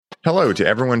Hello to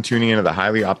everyone tuning into the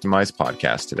Highly Optimized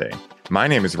podcast today. My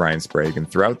name is Ryan Sprague, and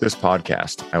throughout this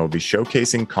podcast, I will be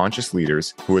showcasing conscious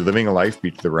leaders who are living a life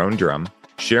beat to their own drum,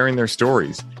 sharing their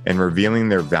stories, and revealing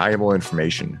their valuable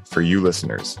information for you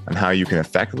listeners on how you can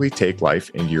effectively take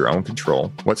life into your own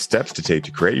control, what steps to take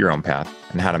to create your own path,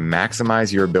 and how to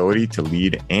maximize your ability to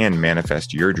lead and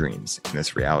manifest your dreams in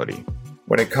this reality.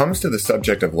 When it comes to the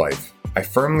subject of life, I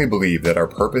firmly believe that our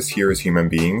purpose here as human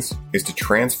beings is to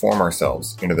transform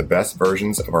ourselves into the best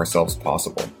versions of ourselves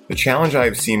possible. The challenge I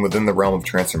have seen within the realm of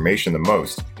transformation the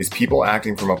most is people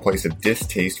acting from a place of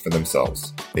distaste for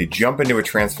themselves. They jump into a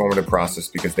transformative process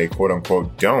because they quote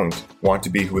unquote don't want to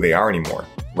be who they are anymore,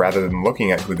 rather than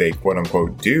looking at who they quote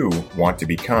unquote do want to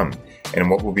become and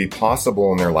what will be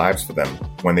possible in their lives for them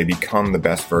when they become the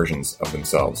best versions of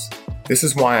themselves. This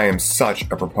is why I am such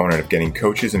a proponent of getting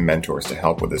coaches and mentors to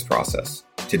help with this process.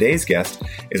 Today's guest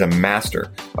is a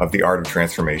master of the art of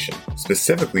transformation,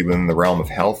 specifically within the realm of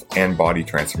health and body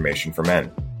transformation for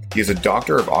men. He is a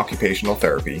doctor of occupational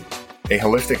therapy, a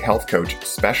holistic health coach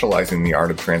specializing in the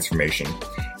art of transformation,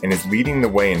 and is leading the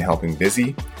way in helping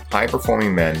busy,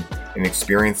 high-performing men in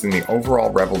experiencing the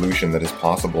overall revolution that is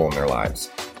possible in their lives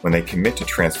when they commit to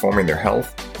transforming their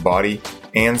health, body,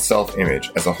 and self-image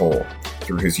as a whole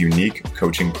through his unique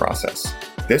coaching process.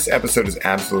 This episode is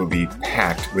absolutely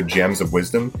packed with gems of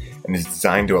wisdom and is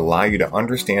designed to allow you to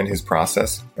understand his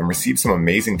process and receive some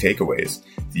amazing takeaways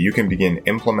that you can begin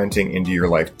implementing into your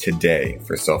life today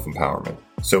for self-empowerment.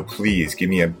 So please give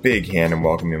me a big hand in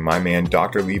welcoming my man,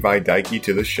 Dr. Levi Dykey,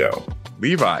 to the show.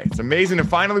 Levi, it's amazing to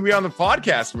finally be on the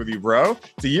podcast with you, bro.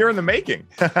 It's a year in the making.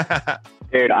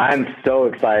 Dude, I'm so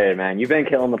excited, man. You've been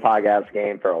killing the podcast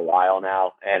game for a while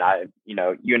now. And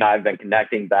you and I have been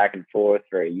connecting back and forth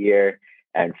for a year.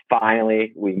 And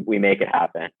finally, we make it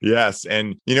happen. Yes.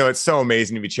 And, it's so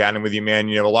amazing to be chatting with you, man.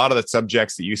 A lot of the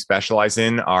subjects that you specialize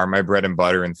in are my bread and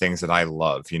butter and things that I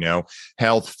love,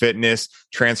 health, fitness,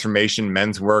 transformation,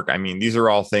 men's work. I mean, these are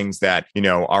all things that,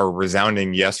 are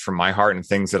resounding yes from my heart and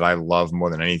things that I love more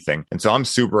than anything. And so I'm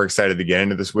super excited to get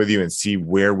into this with you and see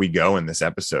where we go in this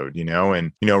episode,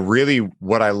 and, really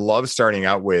what I love starting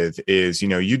out with is,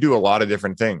 you do a lot of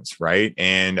different things, right?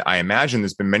 And I imagine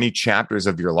there's been many chapters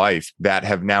of your life that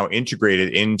have now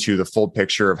integrated into the full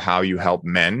picture of how you help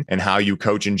men and how you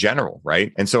coach in general,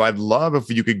 right? And so I'd love if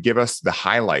you could give us the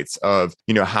highlights of,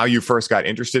 how you first got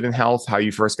interested in health, how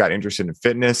you first got interested in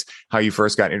fitness, how you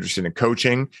first got interested in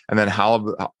coaching, and then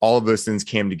how all of those things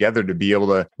came together to be able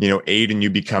to, aid in you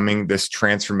becoming this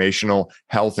transformational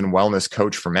health and wellness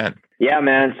coach for men. Yeah,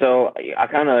 man. So I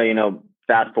kind of,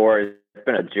 fast forward. It's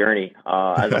been a journey,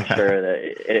 as I'm sure that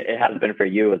it has been for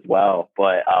you as well.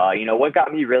 But, what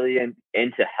got me really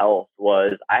into health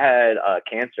was I had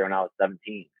cancer when I was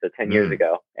 17, so 10 years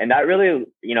ago. And that really,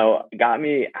 got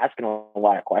me asking a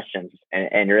lot of questions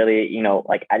and really,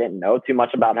 I didn't know too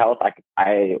much about health.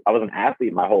 I was an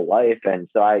athlete my whole life. And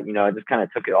so I just kind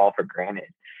of took it all for granted.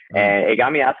 And it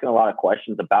got me asking a lot of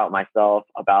questions about myself,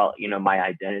 about, my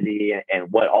identity and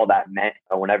what all that meant.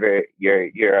 Whenever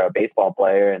you're a baseball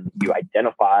player and you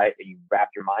identify, you wrap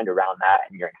your mind around that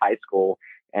and you're in high school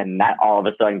and that all of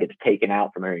a sudden gets taken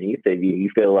out from underneath of you, you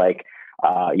feel like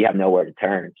you have nowhere to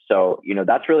turn. So,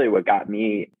 that's really what got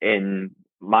me in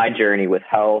my journey with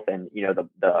health and,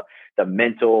 the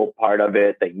mental part of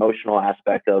it, the emotional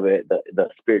aspect of it, the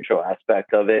spiritual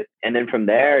aspect of it. And then from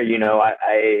there,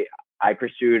 I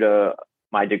pursued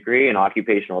my degree in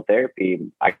occupational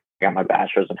therapy. I got my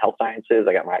bachelor's in health sciences.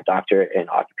 I got my doctorate in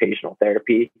occupational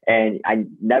therapy, and I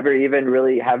never even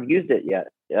really have used it yet.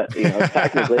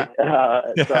 Technically.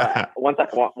 So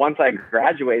once I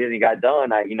graduated and got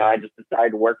done, I just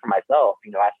decided to work for myself.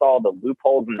 I saw the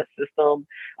loopholes in the system.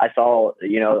 I saw,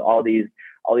 all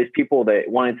these people that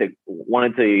wanted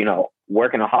to,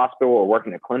 work in a hospital or work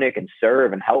in a clinic and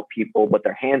serve and help people, but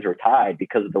their hands were tied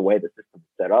because of the way the system's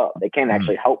set up. They can't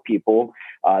actually help people.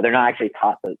 They're not actually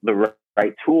taught the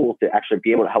right tools to actually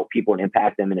be able to help people and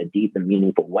impact them in a deep and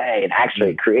meaningful way and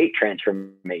actually create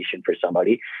transformation for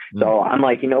somebody. So I'm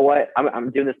like, you know what?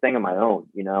 I'm doing this thing on my own,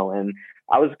 and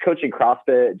I was coaching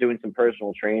CrossFit, doing some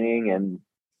personal training,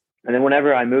 and then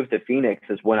whenever I moved to Phoenix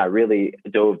is when I really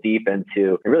dove deep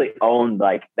into and really owned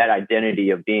like that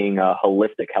identity of being a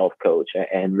holistic health coach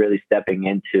and really stepping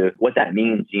into what that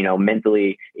means,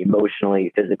 mentally,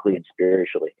 emotionally, physically, and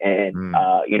spiritually. And,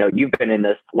 you've been in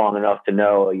this long enough to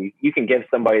know you can give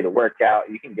somebody the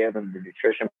workout, you can give them the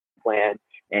nutrition plan,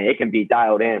 and it can be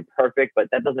dialed in perfect, but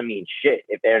that doesn't mean shit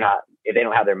if they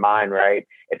don't have their mind right,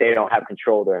 if they don't have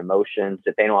control of their emotions,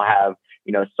 if they don't have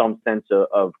some sense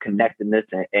of connectedness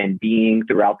and being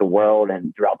throughout the world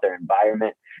and throughout their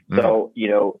environment. So,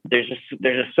 there's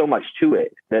just so much to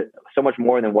it, that so much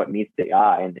more than what meets the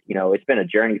eye. And, it's been a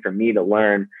journey for me to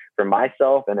learn for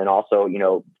myself, and then also,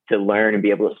 to learn and be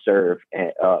able to serve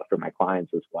for my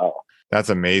clients as well. That's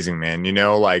amazing, man.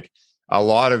 Like a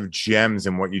lot of gems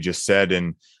in what you just said,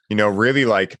 and, really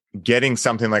like getting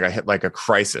something like a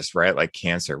crisis, right? Like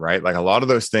cancer, right? Like a lot of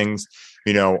those things,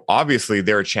 obviously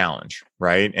they're a challenge,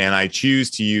 right? And I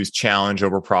choose to use challenge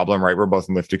over problem, right? We're both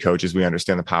lifted coaches. We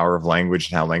understand the power of language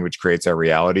and how language creates our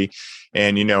reality.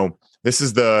 And, this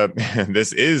is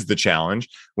the challenge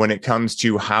when it comes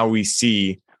to how we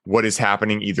see what is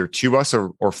happening either to us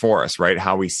or for us, right?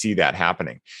 How we see that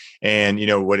happening. And,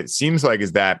 what it seems like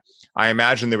is that I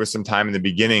imagine there was some time in the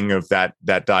beginning of that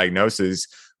diagnosis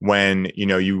when,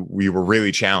 we were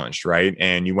really challenged, right?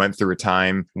 And you went through a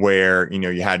time where,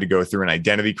 you had to go through an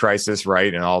identity crisis,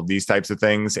 right? And all of these types of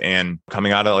things, and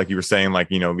coming out of, like you were saying, like,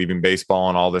 leaving baseball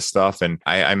and all this stuff. And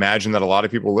I imagine that a lot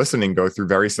of people listening go through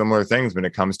very similar things when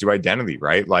it comes to identity,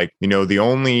 right? Like, the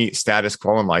only status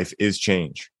quo in life is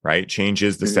change, right? Change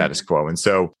is the status quo. And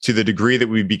so to the degree that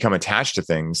we become attached to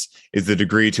things is the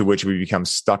degree to which we become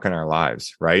stuck in our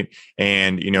lives, right?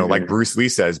 And, like Bruce Lee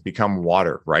says, become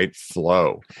water, right?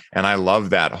 Flow. And I love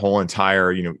that whole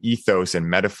entire, ethos and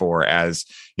metaphor as,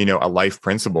 a life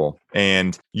principle.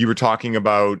 And you were talking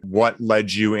about what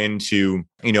led you into,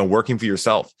 working for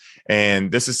yourself.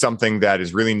 And this is something that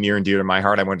is really near and dear to my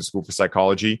heart. I went to school for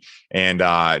psychology and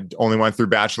only went through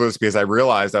bachelor's because I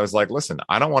realized, I was like, listen,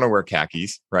 I don't want to wear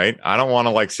khakis, right? I don't want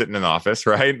to like sit in an office,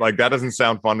 right? Like that doesn't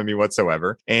sound fun to me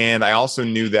whatsoever. And I also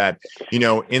knew that,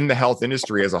 in the health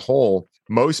industry as a whole,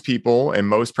 most people and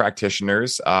most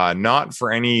practitioners, not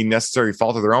for any necessary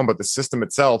fault of their own, but the system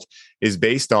itself is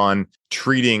based on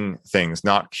treating things,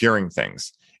 not curing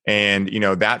things. And,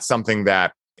 that's something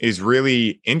that is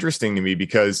really interesting to me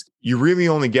because you really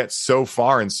only get so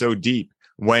far and so deep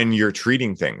when you're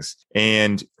treating things.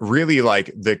 And really,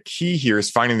 like, the key here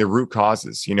is finding the root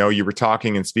causes. You were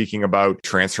talking and speaking about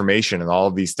transformation and all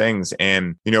of these things.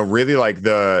 And, really like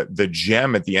the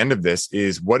gem at the end of this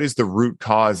is, what is the root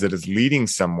cause that is leading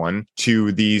someone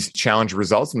to these challenge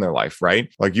results in their life,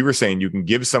 right? Like you were saying, you can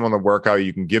give someone the workout,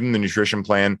 you can give them the nutrition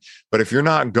plan, but if you're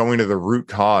not going to the root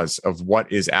cause of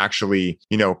what is actually,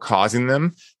 causing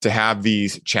them to have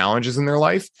these challenges in their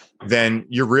life, then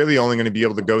you're really only going to be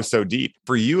able to go so deep.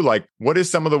 For you, like, what is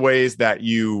some of the ways that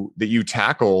you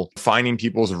tackle finding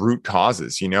people's root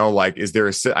causes? Like, is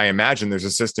there I imagine there's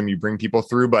a system you bring people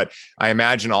through, but I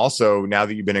imagine also, now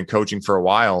that you've been in coaching for a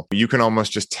while, you can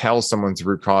almost just tell someone's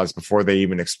root cause before they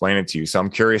even explain it to you. So I'm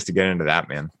curious to get into that,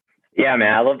 man. Yeah,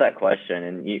 man, I love that question.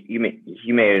 And you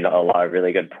made a lot of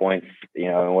really good points,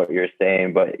 in what you're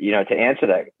saying. But, to answer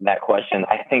that question,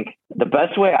 I think the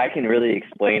best way I can really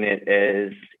explain it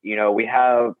is, we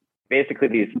have basically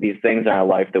these things in our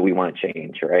life that we want to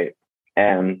change, right?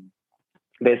 And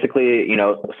basically,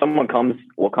 someone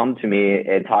will come to me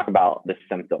and talk about the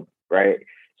symptom, right?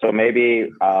 So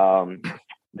maybe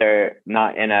they're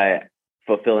not in a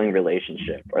fulfilling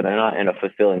relationship, or they're not in a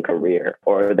fulfilling career,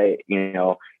 or they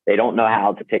don't know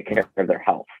how to take care of their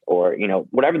health, or,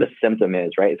 whatever the symptom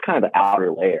is, right? It's kind of the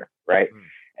outer layer, right?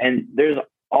 And there's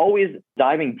always,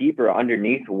 diving deeper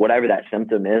underneath whatever that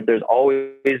symptom is, there's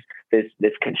always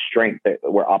this constraint that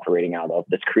we're operating out of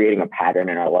that's creating a pattern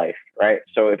in our life, right?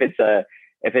 So if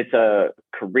it's a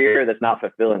career that's not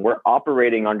fulfilling, we're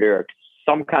operating under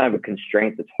some kind of a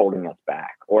constraint that's holding us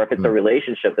back. Or if it's a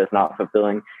relationship that's not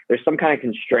fulfilling, there's some kind of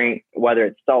constraint, whether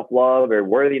it's self-love or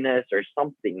worthiness or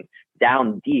something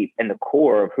down deep in the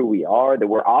core of who we are that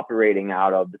we're operating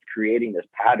out of, that's creating this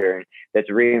pattern that's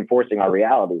reinforcing our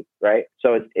reality, right?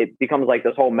 So it becomes like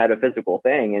this whole metaphysical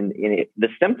thing, and the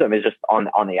symptom is just on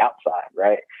the outside,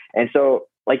 right? And so,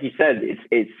 like you said,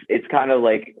 it's kind of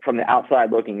like from the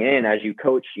outside looking in, as you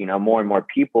coach, more and more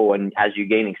people, and as you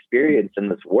gain experience in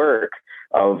this work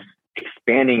of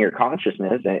expanding your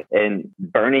consciousness and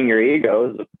burning your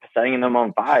egos, setting them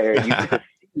on fire, you can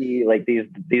see like these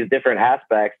different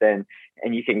aspects, and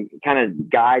you can kind of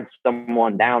guide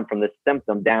someone down from this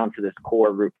symptom down to this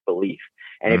core root belief.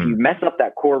 And if you mess up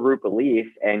that core root belief,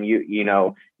 and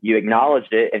you acknowledge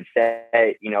it and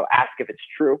say, ask if it's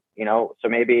true, so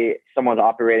maybe someone's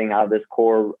operating out of this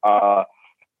core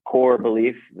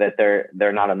belief that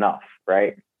they're not enough,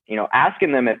 right?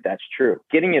 Asking them if that's true,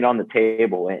 getting it on the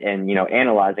table and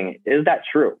analyzing it. Is that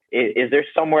true? Is there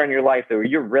somewhere in your life that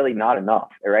you're really not enough,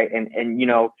 right? And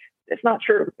it's not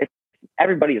true.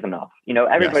 Everybody is enough.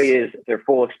 Everybody is their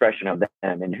full expression of them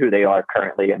and who they are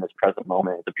currently in this present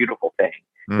moment. It's a beautiful thing,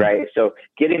 right? So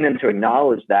getting them to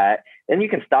acknowledge that then you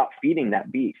can stop feeding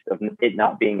that beast of it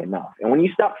not being enough. And when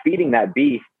you stop feeding that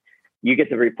beast, you get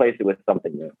to replace it with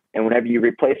something new. And whenever you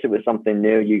replace it with something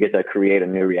new, you get to create a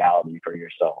new reality for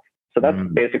yourself. So that's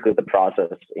basically the process.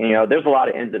 There's a lot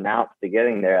of ins and outs to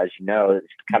getting there, as you know. It's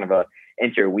kind of a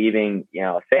interweaving,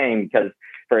 thing, because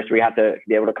first we have to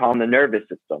be able to calm the nervous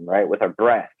system, right, with our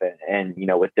breath, and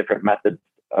with different methods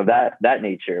of that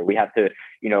nature. We have to,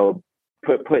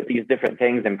 put these different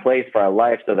things in place for our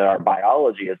life so that our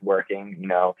biology is working,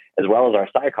 as well as our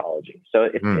psychology. So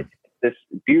it's this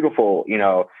beautiful,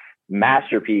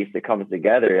 masterpiece that comes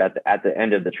together at the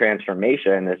end of the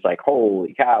transformation. It's like,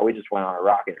 holy cow, we just went on a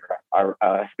rocket,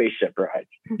 our spaceship ride.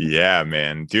 Yeah,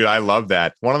 man. Dude, I love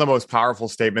that. One of the most powerful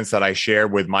statements that I share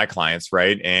with my clients,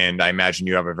 right? And I imagine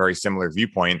you have a very similar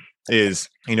viewpoint is,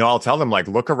 I'll tell them, like,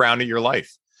 look around at your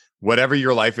life. Whatever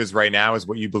your life is right now is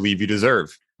what you believe you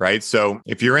deserve, right? So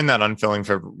if you're in that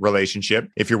unfulfilling relationship,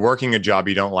 if you're working a job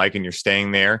you don't like and you're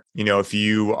staying there, if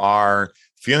you are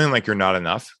feeling like you're not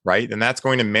enough, right? And that's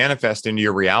going to manifest into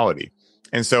your reality.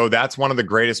 And so that's one of the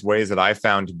greatest ways that I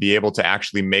found to be able to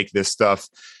actually make this stuff,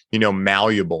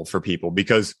 malleable for people,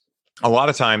 because a lot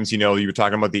of times, you were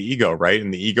talking about the ego, right?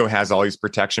 And the ego has all these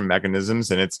protection mechanisms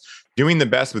and it's doing the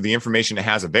best with the information it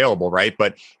has available, right?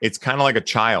 But it's kind of like a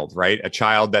child, right? A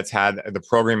child that's had the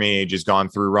programming age has gone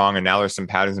through wrong. And now there's some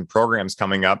patterns and programs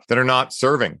coming up that are not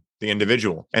serving the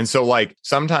individual. And so, like,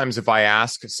 sometimes if I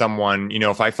ask someone,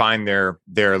 if I find their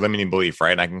limiting belief,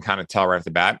 right, and I can kind of tell right off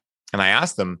the bat, and I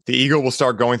ask them, the ego will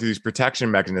start going through these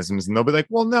protection mechanisms and they'll be like,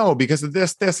 well, no, because of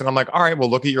this. And I'm like, all right, well,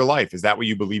 look at your life. Is that what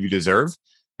you believe you deserve?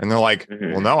 And they're like,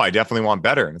 well, no, I definitely want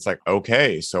better. And it's like,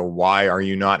 okay, so why are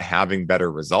you not having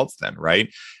better results then?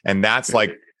 Right. And that's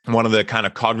like one of the kind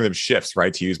of cognitive shifts,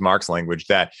 right, to use Mark's language,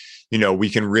 that we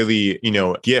can really,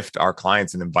 gift our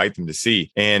clients and invite them to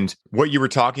see. And what you were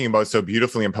talking about so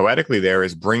beautifully and poetically there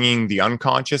is bringing the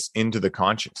unconscious into the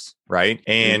conscious, right?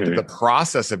 And the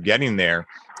process of getting there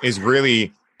is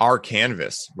really our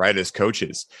canvas, right, as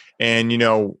coaches. And,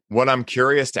 what I'm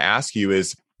curious to ask you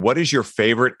is, what is your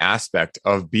favorite aspect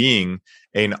of being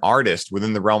an artist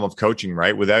within the realm of coaching,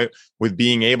 right? With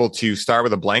being able to start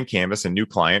with a blank canvas, a new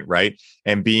client, right?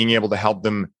 And being able to help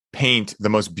them paint the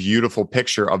most beautiful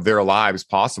picture of their lives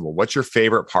possible. What's your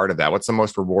favorite part of that? What's the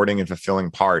most rewarding and fulfilling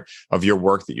part of your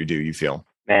work that you do, you feel?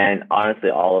 Man,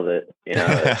 honestly, all of it.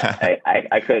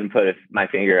 I couldn't put my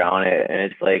finger on it. And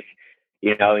it's like,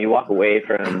 you walk away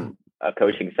from a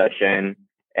coaching session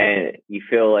and you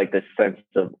feel like this sense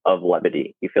of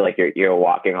levity. You feel like you're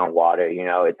walking on water.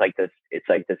 It's like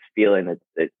this feeling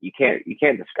that you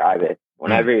can't describe it.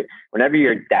 Whenever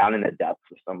you're down in the depths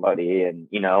with somebody and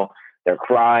they're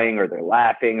crying or they're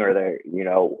laughing or they're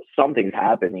something's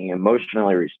happening,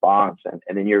 emotionally response,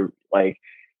 and then you're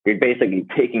basically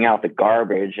taking out the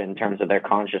garbage in terms of their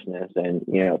consciousness and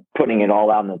putting it all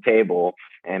out on the table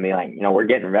and be like, we're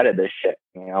getting rid of this shit.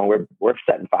 We're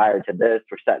setting fire to this,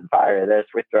 we're setting fire to this,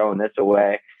 we're throwing this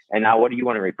away, and now what do you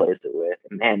want to replace it with?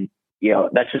 And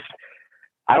that's just,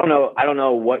 I don't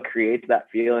know what creates that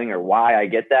feeling or why I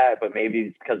get that, but maybe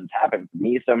it's because it's happened to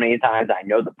me so many times. I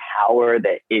know the power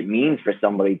that it means for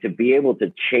somebody to be able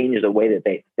to change the way that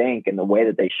they think and the way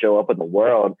that they show up in the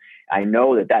world. I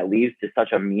know that leads to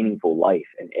such a meaningful life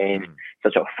and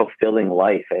such a fulfilling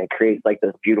life, and it creates like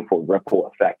this beautiful ripple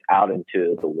effect out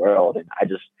into the world. And I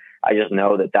just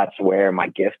know that that's where my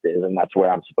gift is, and that's where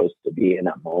I'm supposed to be in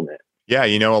that moment. Yeah,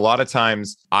 a lot of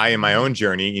times in my own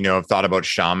journey, have thought about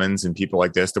shamans and people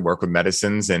like this that work with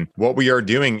medicines. And what we are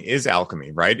doing is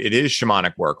alchemy, right? It is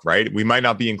shamanic work, right? We might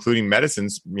not be including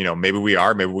medicines, maybe we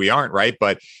are, maybe we aren't, right?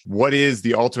 But what is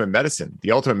the ultimate medicine?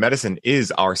 The ultimate medicine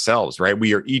is ourselves, right?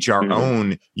 We are each our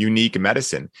own unique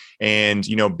medicine. And,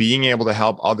 being able to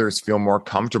help others feel more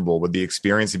comfortable with the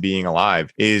experience of being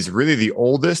alive is really the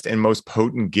oldest and most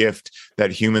potent gift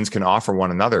that humans can offer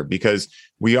one another, because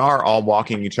we are all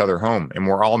walking each other home and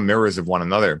we're all mirrors of one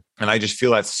another. And I just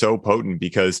feel that's so potent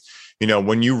because,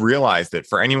 when you realize that,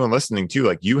 for anyone listening too,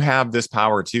 like, you have this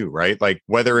power too, right? Like,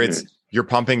 whether it's you're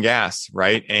pumping gas,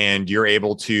 right? And you're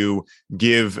able to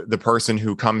give the person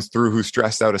who comes through who's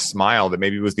stressed out a smile that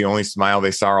maybe was the only smile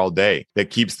they saw all day, that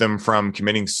keeps them from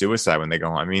committing suicide when they go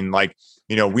home. I mean,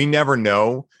 we never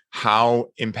know how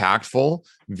impactful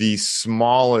the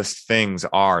smallest things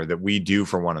are that we do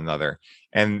for one another.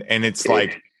 And it's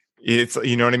like, it's,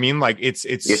 you know what I mean? Like it's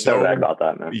you're so right about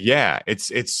that, man. Yeah.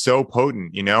 It's so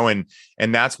potent,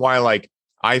 and that's why,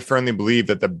 I firmly believe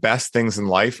that the best things in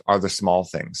life are the small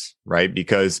things, right?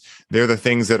 Because they're the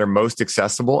things that are most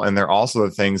accessible. And they're also the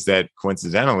things that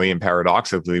coincidentally and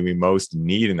paradoxically we most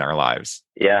need in our lives.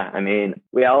 Yeah. I mean,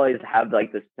 we always have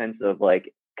this sense of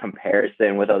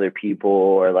comparison with other people,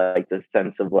 or like this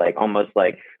sense of like almost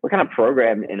like we're kind of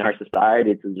programmed in our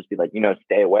society to just be like,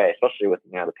 stay away, especially with,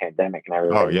 the pandemic and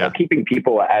everything. Oh yeah. Keeping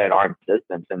people at an arm's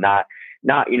distance and not,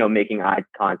 making eye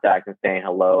contact and saying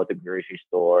hello at the grocery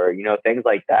store, things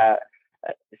like that.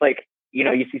 It's like,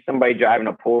 you see somebody driving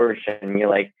a Porsche and you're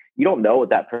like, you don't know what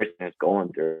that person is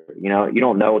going through. You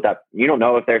don't know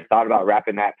if they're thought about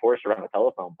wrapping that Porsche around a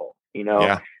telephone pole,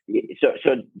 Yeah.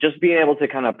 So just being able to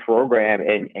kind of program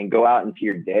and go out into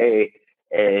your day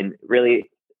and really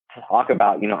talk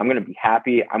about, I'm going to be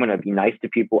happy. I'm going to be nice to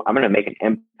people. I'm going to make an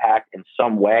impact in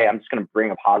some way. I'm just going to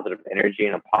bring a positive energy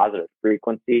and a positive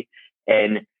frequency.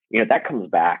 And, that comes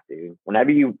back, dude.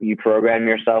 Whenever you program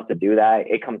yourself to do that,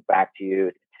 it comes back to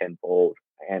you tenfold.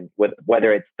 And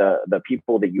whether it's the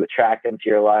people that you attract into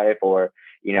your life, or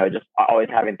just always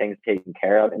having things taken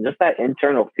care of, and just that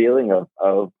internal feeling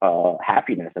of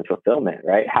happiness and fulfillment,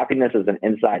 right? Happiness is an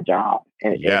inside job,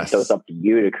 and so it's up to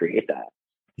you to create that.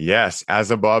 Yes.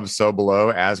 As above, so below,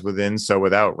 as within, so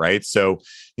without, right? So,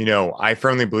 I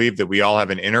firmly believe that we all have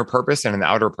an inner purpose and an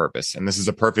outer purpose. And this is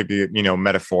a perfect,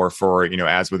 metaphor for,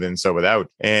 as within, so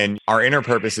without. And our inner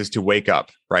purpose is to wake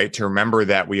up, right? To remember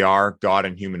that we are God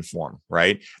in human form,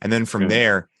 right? And then from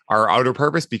there, our outer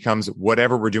purpose becomes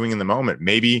whatever we're doing in the moment.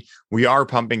 Maybe we are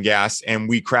pumping gas and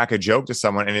we crack a joke to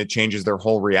someone and it changes their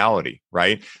whole reality,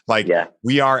 right? Like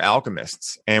we are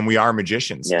alchemists and we are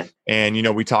magicians. Yeah. And,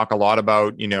 we talk a lot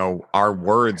about, our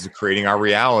words creating our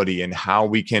reality and how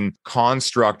we can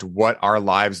construct what our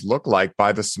lives look like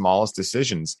by the smallest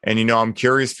decisions. And, I'm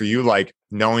curious for you, like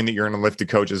knowing that you're an Unlifted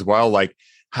coach as well, like,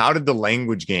 how did the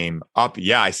language game up?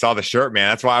 Yeah, I saw the shirt, man.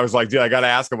 That's why I was like, dude, I got to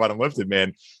ask about Unlifted,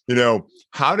 man.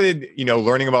 How did,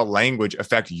 learning about language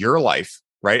affect your life?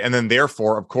 Right. And then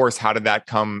therefore, of course, how did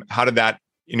that,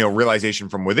 realization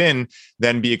from within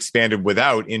then be expanded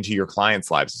without into your clients'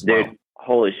 lives as well? Dude,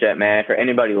 holy shit, man. For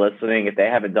anybody listening, if they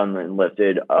haven't done the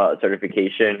Unlifted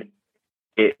certification,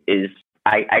 it is,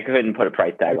 I couldn't put a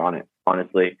price tag on it.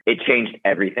 Honestly, it changed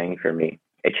everything for me.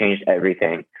 It changed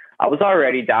everything. I was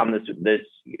already down this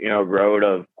road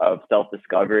of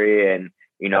self-discovery, and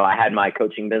I had my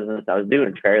coaching business. I was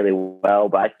doing fairly well,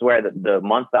 but I swear that the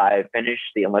month I finished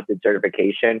the Unlifted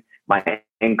certification, my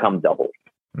income doubled.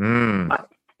 That's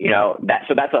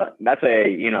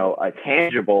a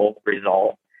tangible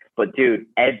result. But dude,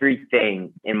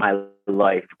 everything in my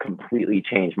life completely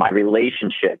changed. My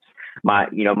relationships, my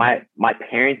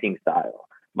parenting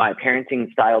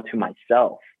style to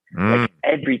myself. Like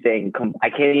everything, I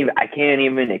can't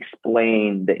even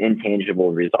explain the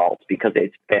intangible results because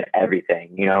it's been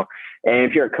everything, And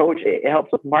if you're a coach, it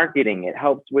helps with marketing. It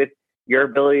helps with your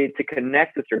ability to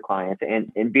connect with your clients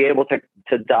and be able to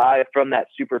dive from that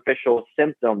superficial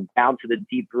symptom down to the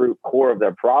deep root core of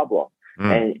their problem.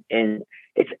 And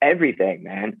it's everything,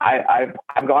 man.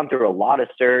 I've gone through a lot of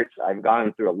certs. I've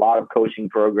gone through a lot of coaching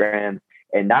programs,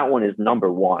 and that one is number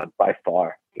one by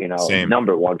far.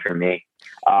 Number one for me.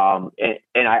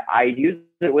 And I use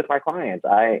it with my clients.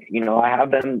 I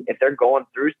have them, if they're going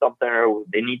through something or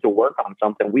they need to work on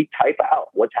something, we type out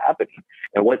what's happening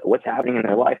and what's happening in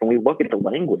their life. And we look at the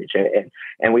language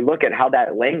and we look at how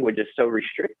that language is so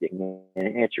restricting,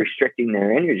 and it's restricting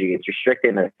their energy. It's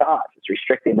restricting their thoughts. It's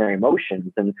restricting their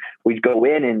emotions. And we go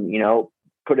in and,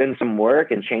 put in some work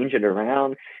and change it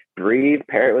around, breathe,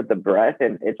 pair it with the breath.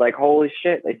 And it's like, holy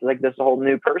shit, it's like this whole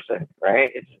new person, right?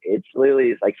 It's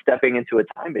literally like stepping into a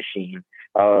time machine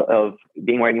of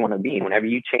being where you want to be whenever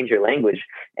you change your language.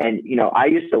 And, I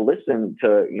used to listen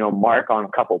to, Mark on a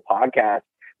couple podcasts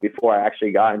before I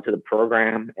actually got into the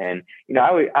program. And,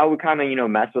 I would kind of,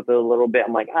 mess with it a little bit.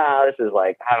 I'm like, this is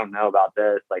like, I don't know about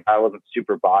this. Like I wasn't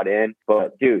super bought in,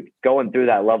 but dude, going through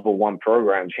that level 1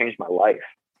 program changed my life.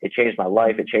 It changed my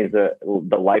life. It changed the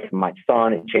life of my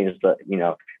son. It changed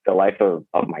the life of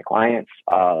my clients.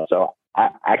 So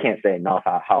I can't say enough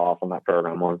how awesome that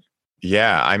program was.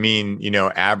 Yeah. I mean,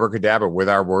 abracadabra, with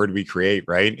our word we create,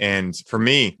 right? And for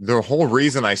me, the whole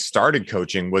reason I started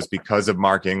coaching was because of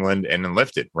Mark England and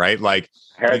Unlifted, right? Like,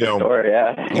 heard the story,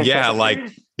 yeah. Yeah. Like,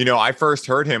 I first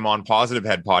heard him on Positive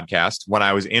Head podcast when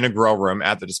I was in a grow room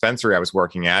at the dispensary I was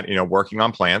working at, working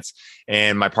on plants.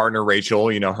 And my partner, Rachel,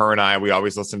 her and I, we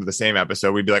always listen to the same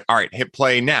episode. We'd be like, all right, hit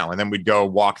play now. And then we'd go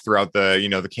walk throughout the,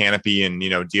 the canopy and,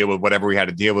 deal with whatever we had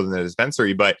to deal with in the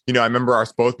dispensary. But, I remember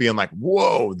us both being like,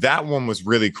 whoa, that one was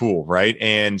really cool. Right.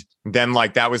 And then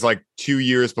that was 2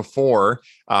 years before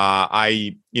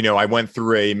I went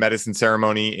through a medicine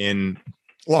ceremony in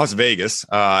Las Vegas,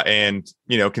 and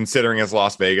considering as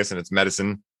Las Vegas and it's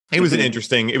medicine, it was an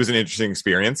interesting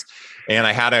experience. And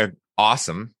I had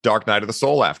awesome dark night of the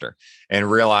soul after, and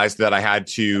realized that I had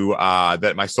to,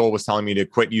 that my soul was telling me to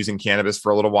quit using cannabis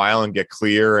for a little while and get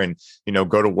clear and,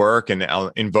 go to work and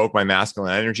invoke my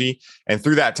masculine energy. And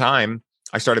through that time,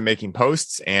 I started making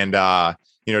posts and,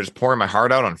 just pouring my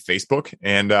heart out on Facebook,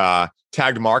 and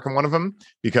tagged Mark in one of them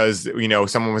because,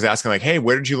 someone was asking like, hey,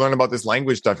 where did you learn about this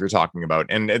language stuff you're talking about?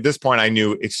 And at this point, I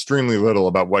knew extremely little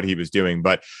about what he was doing,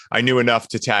 but I knew enough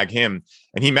to tag him.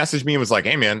 And he messaged me and was like,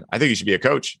 hey, man, I think you should be a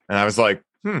coach. And I was like,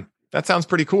 that sounds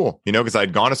pretty cool, because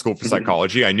I'd gone to school for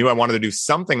psychology. I knew I wanted to do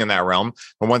something in that realm.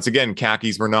 But once again,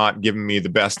 khakis were not giving me the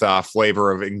best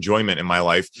flavor of enjoyment in my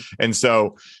life. And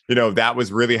so, that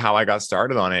was really how I got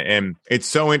started on it. And it's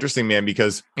so interesting, man,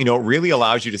 because, it really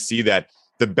allows you to see that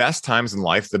the best times in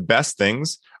life, the best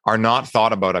things are not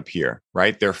thought about up here,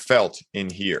 right? They're felt in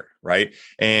here, right?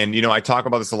 And, I talk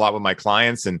about this a lot with my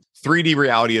clients, and 3D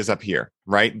reality is up here,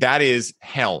 right? That is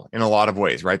hell in a lot of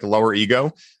ways, right? The lower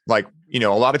ego, like, a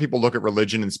lot of people look at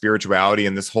religion and spirituality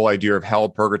and this whole idea of hell,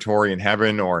 purgatory, and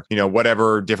heaven, or,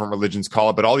 whatever different religions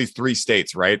call it, but all these 3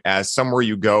 states, right? As somewhere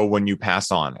you go when you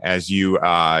pass on, as you,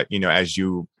 as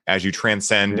you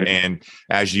transcend and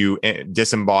as you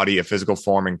disembody a physical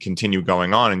form and continue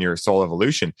going on in your soul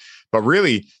evolution. But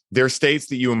really, they're states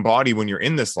that you embody when you're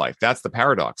in this life. That's the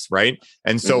paradox, right?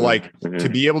 And so to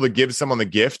be able to give someone the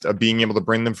gift of being able to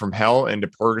bring them from hell into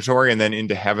purgatory and then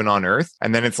into heaven on earth.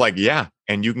 And then it's like, yeah,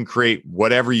 and you can create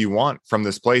whatever you want from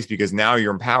this place because now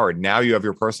you're empowered. Now you have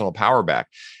your personal power back.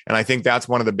 And I think that's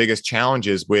one of the biggest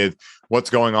challenges with what's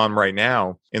going on right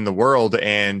now in the world.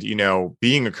 And,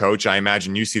 being a coach, I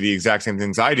imagine you see the exact same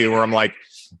things I do, where I'm like,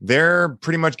 they're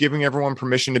pretty much giving everyone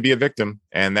permission to be a victim.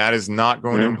 And that is not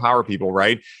going to empower people,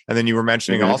 right? And then you were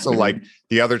mentioning also like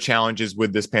the other challenges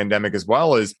with this pandemic as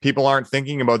well is people aren't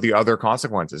thinking about the other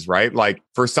consequences, right? Like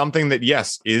for something that,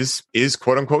 yes, is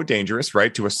quote unquote dangerous,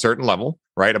 right? To a certain level,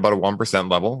 right? About a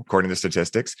 1% level, according to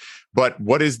statistics. But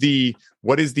what is the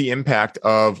impact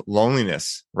of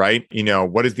loneliness, right?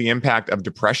 What is the impact of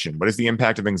depression? What is the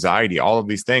impact of anxiety? All of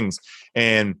these things.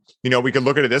 And, we could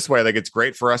look at it this way, like it's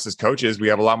great for us as coaches. We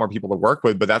have a lot more people to work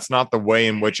with, but that's not the way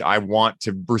in which I want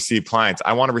to receive clients.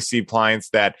 I want to receive clients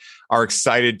that are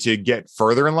excited to get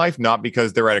further in life, not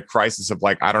because they're at a crisis of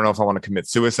like, I don't know if I want to commit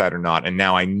suicide or not. And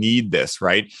now I need this,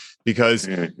 right? Because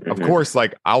of course,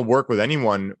 like I'll work with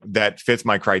anyone that fits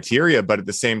my criteria, but at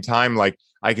the same time, like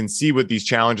I can see what these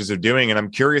challenges are doing. And I'm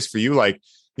curious for you, like,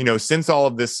 since all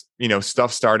of this,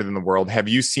 stuff started in the world, have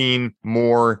you seen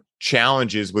more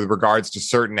challenges with regards to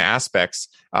certain aspects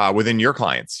within your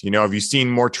clients? Have you seen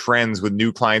more trends with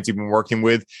new clients you've been working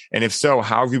with? And if so,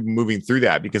 how have you been moving through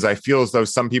that? Because I feel as though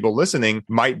some people listening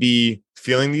might be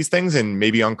feeling these things and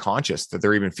maybe unconscious that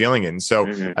they're even feeling it. And so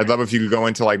I'd love if you could go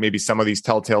into like maybe some of these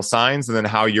telltale signs and then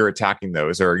how you're attacking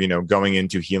those or, going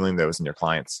into healing those in your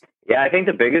clients. Yeah, I think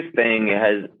the biggest thing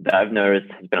that I've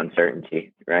noticed has been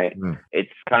uncertainty, right?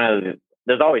 It's kind of,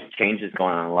 there's always changes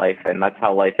going on in life, and that's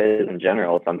how life is in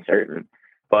general. It's uncertain.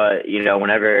 But,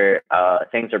 whenever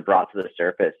things are brought to the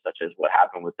surface, such as what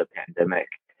happened with the pandemic,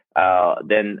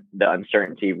 then the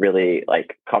uncertainty really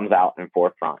like comes out in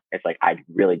forefront. It's like, I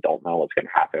really don't know what's going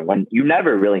to happen, when you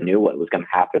never really knew what was going to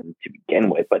happen to begin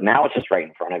with, but now it's just right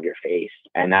in front of your face.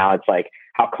 And now it's like,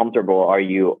 how comfortable are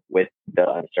you with the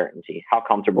uncertainty? How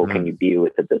comfortable can you be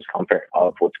with the discomfort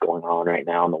of what's going on right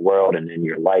now in the world and in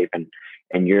your life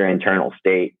and your internal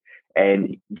state?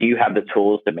 And do you have the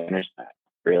tools to manage that?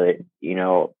 Really,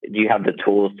 do you have the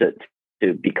tools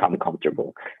to become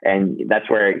comfortable? And that's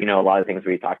where, a lot of things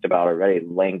we talked about already,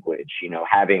 language,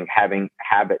 having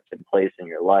habits in place in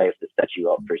your life that set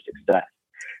you up for success,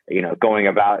 going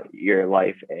about your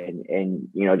life and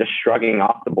just shrugging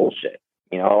off the bullshit.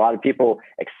 A lot of people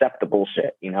accept the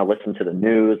bullshit, listen to the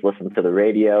news, listen to the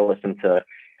radio, listen to,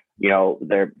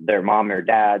 their mom or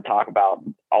dad talk about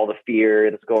all the fear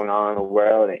that's going on in the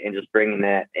world and just bringing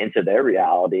that into their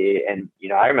reality. And,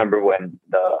 I remember when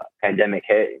the pandemic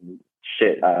hit and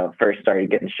shit first started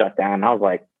getting shut down, I was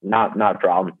like, not a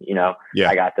problem.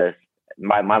 I got this.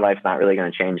 My life's not really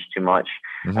going to change too much.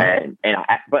 But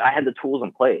I had the tools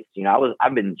in place.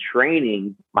 I've been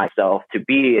training myself to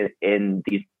be in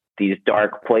these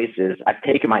dark places. I've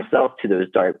taken myself to those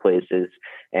dark places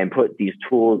and put these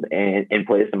tools in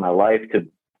place in my life to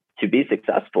be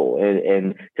successful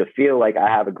and to feel like I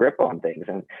have a grip on things.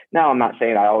 And now I'm not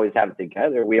saying I always have it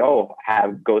together. We all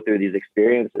go through these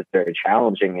experiences that are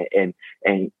challenging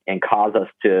and cause us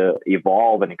to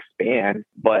evolve and expand.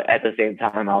 But at the same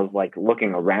time, I was like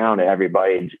looking around at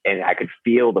everybody and I could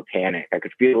feel the panic. I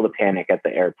could feel the panic at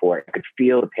the airport. I could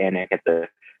feel the panic at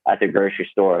the grocery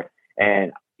store.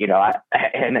 And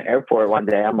in the airport one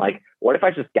day, I'm like, what if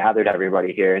I just gathered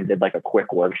everybody here and did like a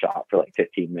quick workshop for like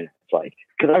 15 minutes? Like,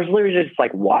 cause I was literally just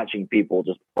like watching people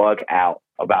just bug out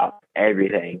about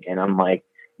everything. And I'm like,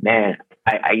 man,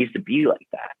 I used to be like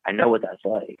that. I know what that's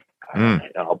like.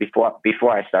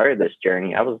 Before I started this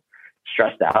journey, I was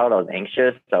stressed out. I was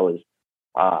anxious.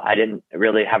 I didn't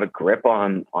really have a grip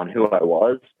on who I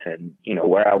was and,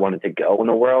 where I wanted to go in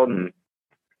the world. And,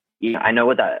 I know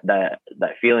what that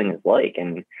feeling is like,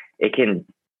 and it can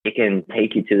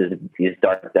take you to these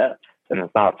dark depths, and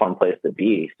it's not a fun place to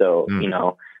be. So,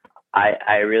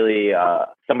 I really,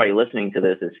 somebody listening to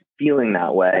this is feeling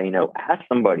that way, ask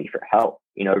somebody for help,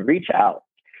 reach out.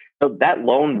 So that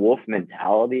lone wolf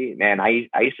mentality, man, I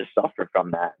used to suffer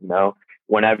from that,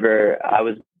 whenever I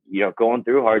was, going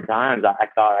through hard times, I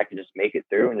thought I could just make it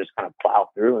through and just kind of plow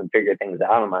through and figure things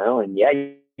out on my own. And yeah,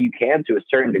 you can to a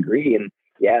certain degree. And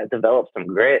yeah, it develops some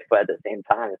grit, but at the same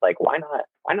time, it's like, why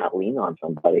not lean on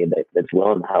somebody that's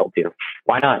willing to help you?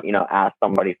 Why not, ask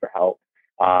somebody for help?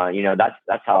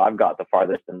 That's how I've got the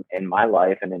farthest in my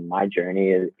life and in my journey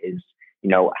is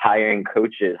hiring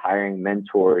coaches, hiring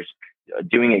mentors,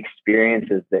 doing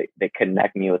experiences that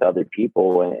connect me with other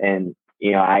people. And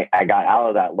I got out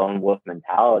of that lone wolf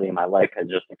mentality. My life has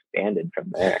just expanded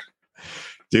from there.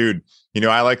 Dude,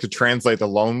 I like to translate the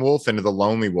lone wolf into the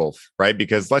lonely wolf, right?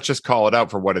 Because let's just call it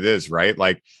out for what it is, right?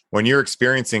 Like when you're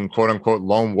experiencing quote unquote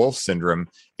lone wolf syndrome,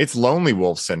 it's lonely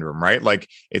wolf syndrome, right? Like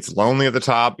it's lonely at the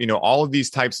top, all of these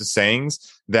types of sayings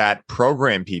that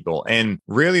program people. And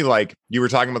really, like you were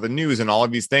talking about the news and all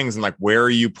of these things and like, where are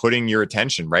you putting your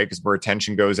attention, right? Because where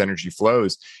attention goes, energy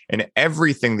flows. And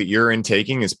everything that you're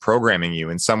intaking is programming you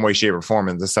in some way, shape, or form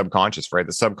in the subconscious, right?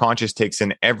 The subconscious takes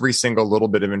in every single little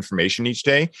bit of information each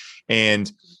day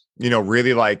and,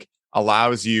 really like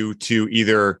allows you to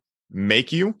either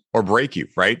make you or break you,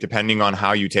 right? Depending on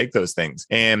how you take those things.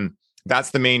 And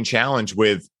that's the main challenge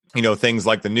with, things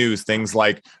like the news, things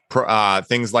like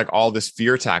all this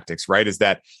fear tactics, right? Is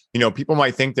that, people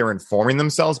might think they're informing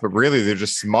themselves, but really they're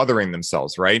just smothering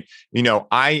themselves, right?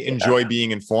 I enjoy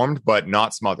being informed, but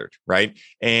not smothered, right?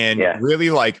 And really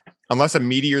like, unless a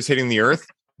meteor is hitting the earth,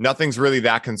 nothing's really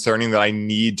that concerning that I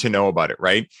need to know about it,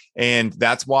 right? And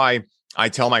that's why I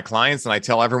tell my clients and I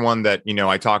tell everyone that,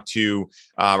 I talk to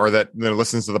or that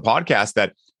listens to the podcast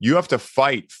that you have to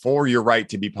fight for your right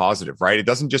to be positive, right? It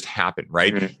doesn't just happen,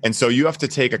 right? Mm-hmm. And so you have to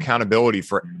take accountability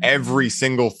for every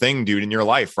single thing, dude, in your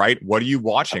life, right? What are you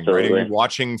watching, Absolutely. Right? Are you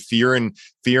watching fear and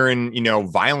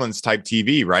violence type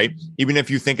TV, right? Even if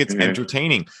you think it's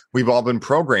entertaining, we've all been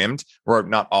programmed, or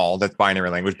not all, that's binary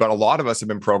language, but a lot of us have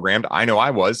been programmed. I know I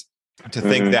was to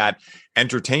think that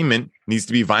entertainment needs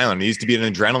to be violent, it needs to be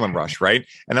an adrenaline rush, right?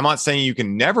 And I'm not saying you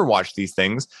can never watch these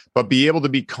things, but be able to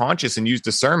be conscious and use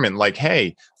discernment. Like,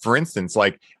 hey, for instance,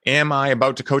 like, am I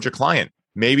about to coach a client?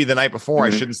 Maybe the night before I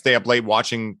shouldn't stay up late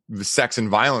watching the sex and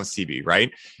violence TV,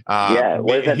 right?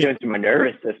 What is that doing to my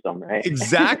nervous system, right?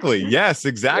 Exactly. Yes,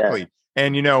 exactly. Yeah.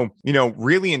 And,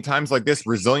 really in times like this,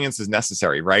 resilience is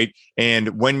necessary, right?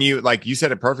 And when like you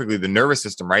said it perfectly, the nervous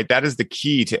system, right? That is the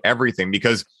key to everything,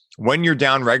 because when you're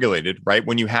down regulated, right?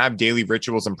 When you have daily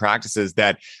rituals and practices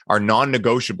that are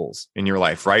non-negotiables in your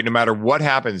life, right? No matter what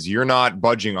happens, you're not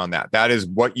budging on that. That is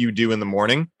what you do in the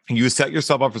morning. You set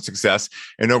yourself up for success.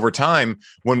 And over time,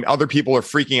 when other people are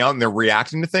freaking out and they're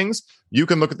reacting to things, you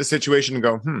can look at the situation and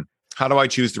go, how do I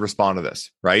choose to respond to this?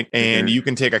 Right. And you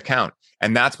can take account.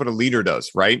 And that's what a leader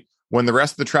does, right? When the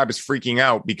rest of the tribe is freaking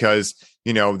out because,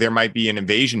 there might be an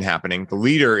invasion happening, the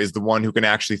leader is the one who can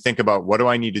actually think about, what do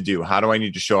I need to do? How do I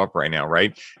need to show up right now?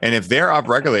 Right. And if they're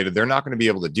upregulated, they're not going to be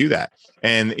able to do that.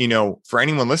 And, for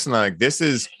anyone listening, like this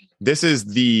is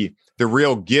the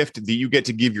real gift that you get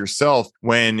to give yourself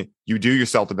when you do your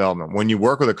self-development, when you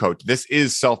work with a coach. This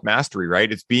is self-mastery, right?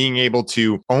 It's being able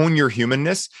to own your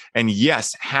humanness and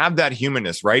yes, have that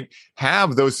humanness, right?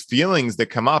 Have those feelings that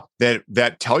come up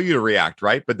that tell you to react,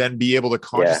 right? But then be able to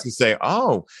consciously say,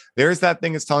 oh, there's that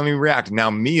thing that's telling me to react. Now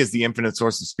me as the infinite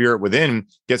source of spirit within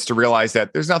gets to realize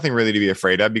that there's nothing really to be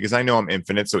afraid of because I know I'm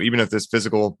infinite. So even if this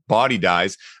physical body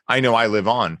dies, I know I live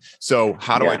on. So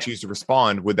how do I choose to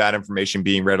respond with that information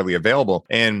being readily available?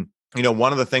 And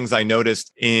one of the things I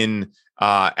noticed in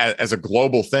as a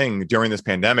global thing during this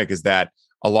pandemic is that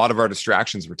a lot of our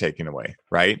distractions were taken away,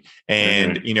 right?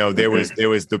 And there was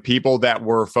the people that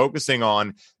were focusing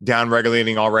on down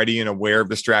regulating already and aware of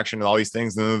distraction and all these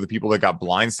things, and then the people that got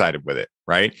blindsided with it,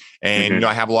 right? And,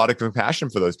 I have a lot of compassion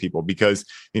for those people because,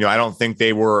 I don't think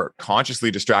they were consciously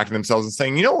distracting themselves and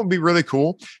saying, what would be really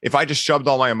cool if I just shoved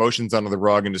all my emotions under the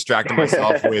rug and distracted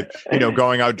myself with,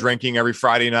 going out drinking every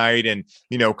Friday night and,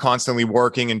 constantly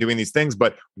working and doing these things.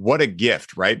 But what a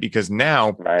gift, right? Because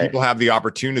now people have the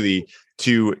opportunity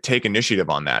to take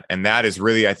initiative on that. And that is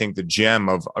really, I think, the gem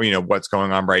of, what's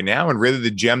going on right now, and really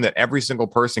the gem that every single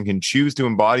person can choose to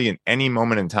embody in any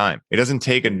moment in time. It doesn't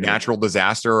take a natural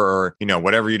disaster or,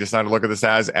 whatever you decide to look at this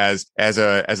as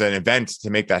an event to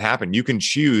make that happen. You can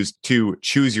choose to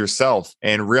choose yourself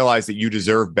and realize that you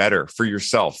deserve better for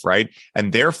yourself, right?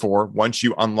 And therefore, once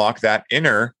you unlock that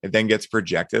inner, it then gets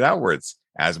projected outwards.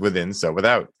 As within, so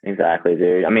without. Exactly,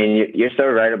 dude. I mean, you're so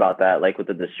right about that. Like with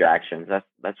the distractions,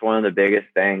 that's one of the biggest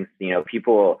things.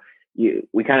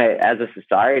 We kind of, as a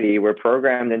society, we're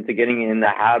programmed into getting in the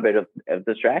habit of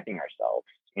distracting ourselves.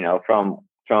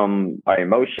 From our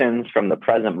emotions, from the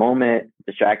present moment,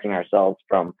 distracting ourselves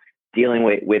from dealing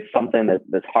with something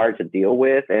that's hard to deal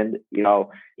with. And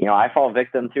I fall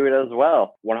victim to it as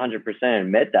well. 100%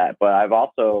 admit that. But I've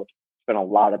also spent a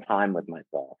lot of time with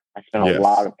myself. I spent a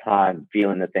lot of time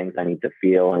feeling the things I need to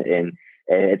feel, and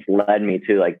it's led me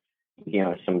to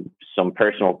some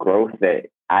personal growth that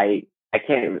I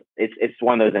can't. It's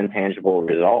one of those intangible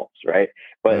results, right?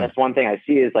 But that's one thing I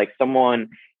see is someone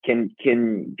can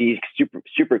be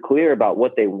super clear about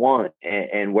what they want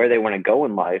and where they want to go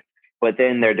in life, but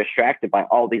then they're distracted by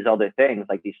all these other things,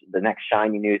 like the next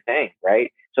shiny new thing,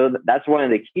 right? So that's one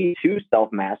of the keys to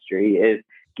self mastery is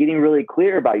getting really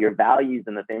clear about your values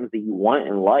and the things that you want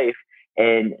in life,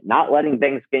 and not letting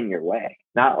things get in your way,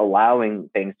 not allowing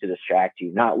things to distract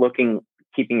you, not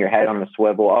keeping your head on a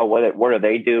swivel. Oh, what are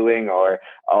they doing? Or,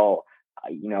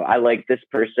 I like this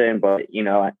person, but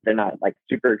they're not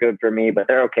super good for me, but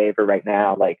they're okay for right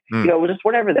now. Just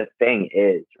whatever the thing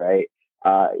is, right?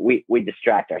 We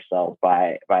distract ourselves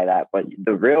by that, but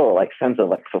the real sense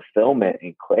of fulfillment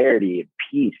and clarity and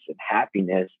peace and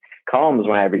happiness comes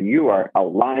whenever you are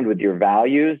aligned with your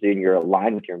values and you're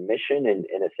aligned with your mission and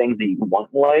the things that you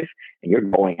want in life, and you're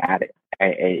going at it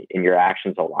and your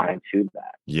actions align to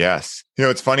that. Yes.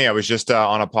 It's funny. I was just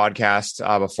on a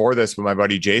podcast before this with my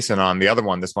buddy Jason on the other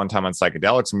one, this one time on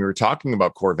psychedelics, and we were talking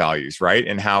about core values, right?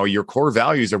 And how your core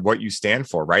values are what you stand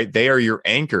for, right? They are your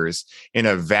anchors in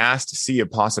a vast sea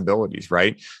of possibilities,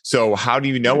 right? So how do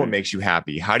you know what makes you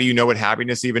happy? How do you know what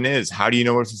happiness even is? How do you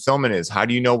know what fulfillment is? How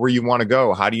do you know where you want to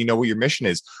go? How do you know what your mission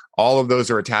is? All of those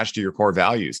are attached to your core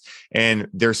values, and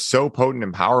they're so potent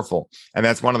and powerful. And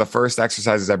that's one of the first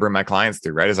exercises I bring my clients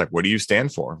through, right? Is what do you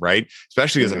stand for, right?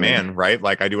 Especially as a man, right?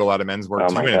 I do a lot of men's work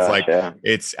too. And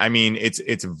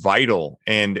it's vital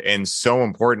and so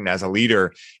important as a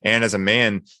leader and as a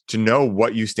man to know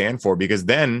what you stand for, because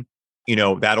then,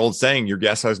 that old saying, your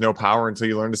yes has no power until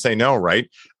you learn to say no, right?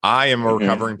 I am a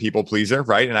recovering people pleaser,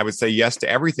 right? And I would say yes to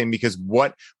everything because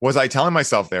what was I telling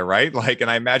myself there, right?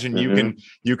 And I imagine you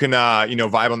can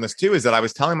vibe on this too, is that I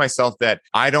was telling myself that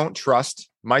I don't trust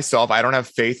myself. I don't have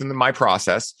faith in my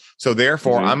process. So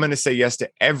therefore, I'm going to say yes to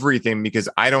everything because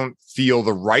I don't feel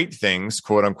the right things,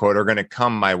 quote unquote, are going to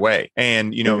come my way.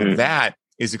 And, that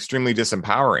is extremely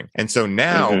disempowering. And so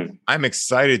now I'm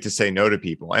excited to say no to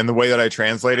people. And the way that I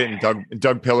translate it, and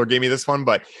Doug Pillar gave me this one,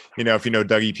 but if you know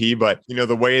Doug EP, but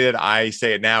the way that I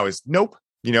say it now is nope,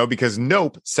 because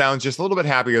nope sounds just a little bit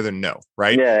happier than no,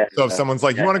 right? Yeah. So if someone's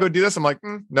like, you want to go do this? I'm like,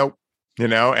 nope,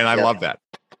 and I love that.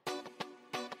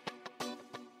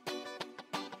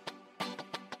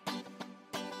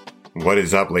 What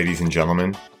is up, ladies and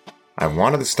gentlemen? I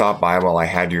wanted to stop by while I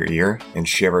had your ear and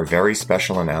share a very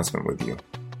special announcement with you.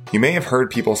 You may have heard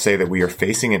people say that we are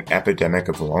facing an epidemic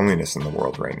of loneliness in the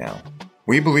world right now.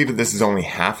 We believe that this is only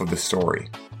half of the story,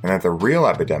 and that the real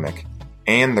epidemic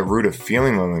and the root of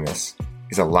feeling loneliness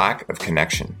is a lack of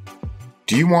connection.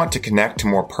 Do you want to connect to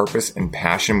more purpose and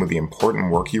passion with the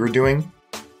important work you are doing?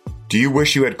 Do you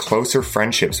wish you had closer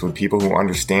friendships with people who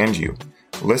understand you,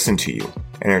 listen to you,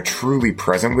 and are truly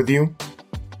present with you?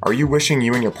 Are you wishing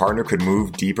you and your partner could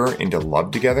move deeper into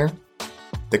love together?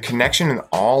 The connection in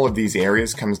all of these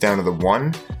areas comes down to the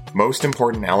one most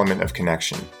important element of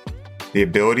connection, the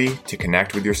ability to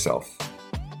connect with yourself.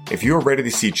 If you are ready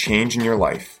to see change in your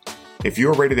life, if you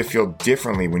are ready to feel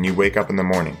differently when you wake up in the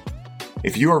morning,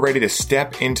 if you are ready to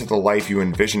step into the life you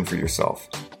envision for yourself,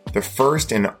 the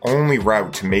first and only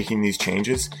route to making these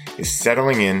changes is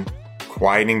settling in,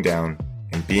 quieting down,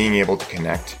 and being able to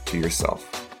connect to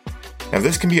yourself. Now,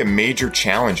 this can be a major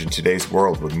challenge in today's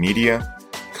world with media,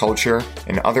 culture,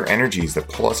 and other energies that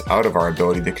pull us out of our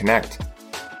ability to connect.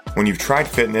 When you've tried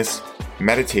fitness,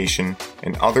 meditation,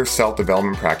 and other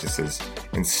self-development practices,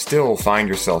 and still find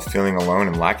yourself feeling alone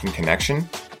and lacking connection,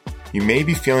 you may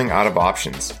be feeling out of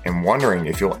options and wondering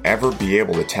if you'll ever be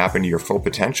able to tap into your full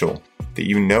potential that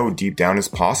you know deep down is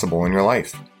possible in your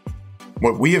life.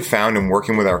 What we have found in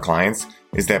working with our clients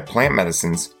is that plant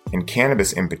medicines, and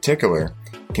cannabis in particular,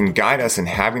 can guide us in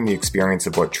having the experience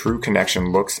of what true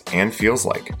connection looks and feels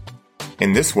like.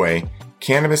 In this way,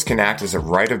 cannabis can act as a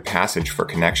rite of passage for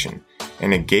connection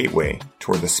and a gateway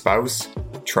toward the spouse,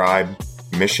 tribe,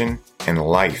 mission, and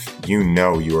life you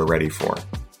know you are ready for.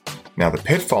 Now, the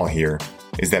pitfall here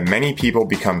is that many people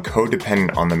become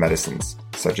codependent on the medicines,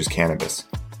 such as cannabis,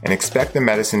 and expect the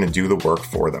medicine to do the work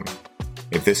for them.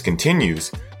 If this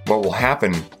continues, what will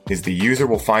happen is the user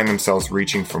will find themselves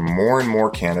reaching for more and more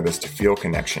cannabis to feel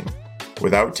connection,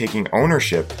 without taking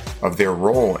ownership of their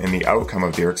role in the outcome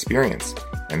of their experience,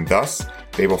 and thus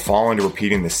they will fall into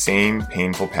repeating the same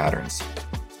painful patterns.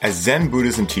 As Zen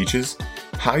Buddhism teaches,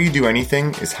 how you do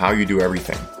anything is how you do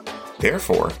everything.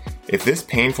 Therefore, if this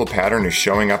painful pattern is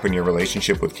showing up in your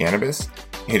relationship with cannabis,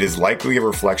 it is likely a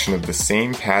reflection of the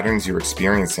same patterns you're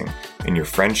experiencing in your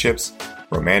friendships,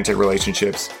 romantic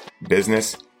relationships,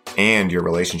 business, and your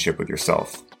relationship with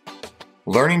yourself.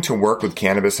 Learning to work with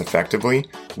cannabis effectively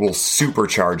will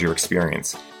supercharge your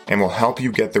experience and will help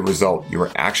you get the result you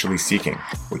are actually seeking,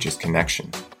 which is connection.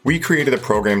 We created a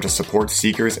program to support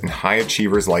seekers and high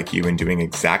achievers like you in doing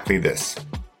exactly this.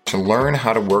 To learn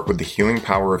how to work with the healing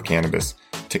power of cannabis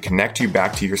to connect you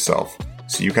back to yourself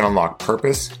so you can unlock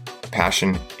purpose,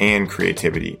 passion, and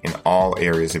creativity in all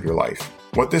areas of your life.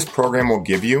 What this program will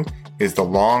give you is the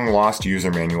long-lost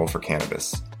user manual for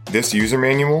cannabis. This user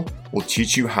manual will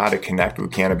teach you how to connect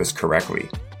with cannabis correctly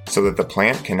so that the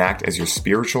plant can act as your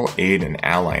spiritual aid and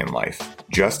ally in life,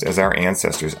 just as our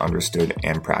ancestors understood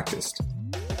and practiced.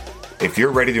 If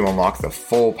you're ready to unlock the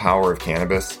full power of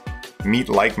cannabis, meet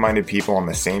like-minded people on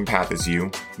the same path as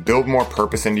you, build more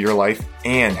purpose into your life,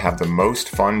 and have the most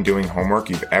fun doing homework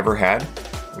you've ever had,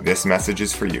 this message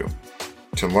is for you.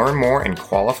 To learn more and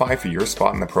qualify for your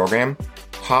spot in the program,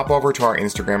 hop over to our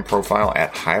Instagram profile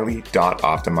at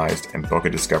highly.optimized and book a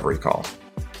discovery call.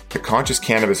 The conscious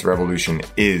cannabis revolution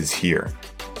is here.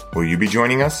 Will you be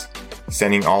joining us?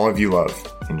 Sending all of you love.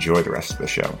 Enjoy the rest of the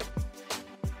show.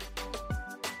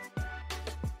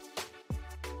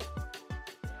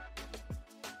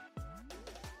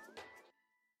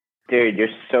 Dude, you're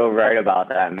so right about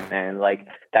that, man. Like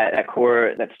that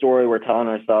story we're telling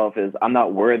ourselves is, I'm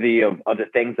not worthy of the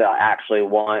things that I actually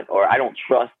want, or I don't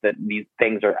trust that these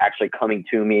things are actually coming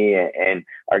to me and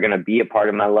are going to be a part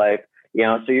of my life. You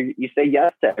know, so you say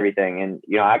yes to everything. And,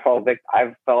 you know,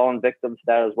 I've fallen victim to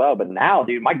that as well. But now,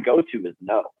 dude, my go-to is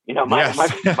no. You know, my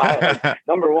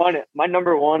number one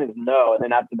is no. And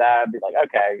then after that, I'd be like,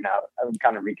 okay, you know, I would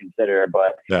kind of reconsider.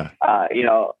 But, you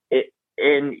know,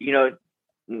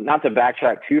 not to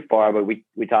backtrack too far, but we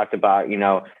talked about, you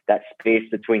know, that space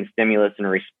between stimulus and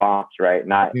response, right?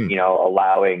 Not, you know,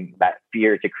 allowing that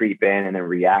fear to creep in and then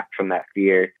react from that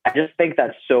fear. I just think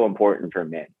that's so important for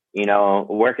men, you know,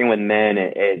 working with men.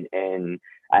 And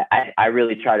I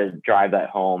really try to drive that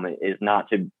home, is not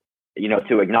to, you know,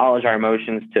 to acknowledge our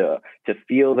emotions, to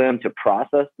feel them, to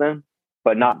process them,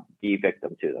 but not be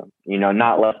victim to them, you know,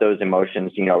 not let those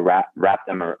emotions, you know, wrap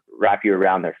you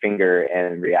around their finger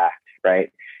and react.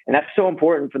 Right. And that's so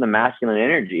important for the masculine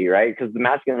energy, right? Because the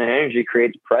masculine energy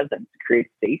creates presence, creates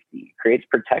safety, creates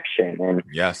protection. And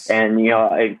yes. And, you know,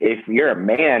 if you're a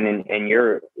man and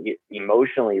you're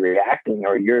emotionally reacting,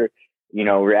 or you're, you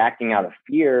know, reacting out of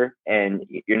fear, and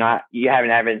you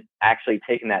haven't actually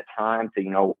taken that time to,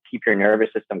 you know, keep your nervous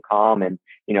system calm and,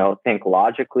 you know, think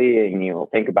logically and, you know,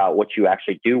 think about what you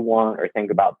actually do want, or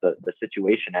think about the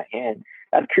situation at hand,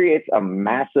 that creates a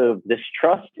massive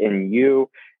distrust in you,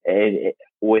 and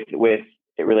with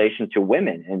relation to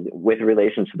women and with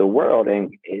relation to the world.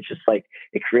 And it's just like,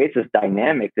 it creates this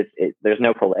dynamic there's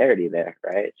no polarity there,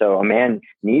 right? So a man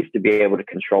needs to be able to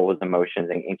control his emotions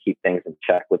and keep things in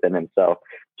check within himself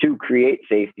to create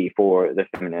safety for the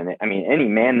feminine. I mean, any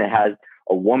man that has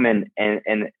a woman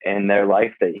in their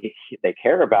life that they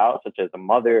care about, such as a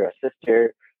mother, a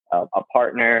sister, a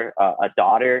partner, a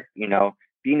daughter, you know,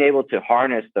 being able to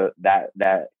harness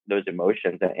those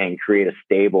emotions and create a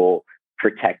stable,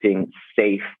 protecting,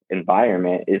 safe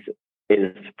environment is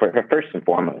first and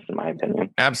foremost, in my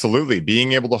opinion. Absolutely.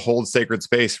 Being able to hold sacred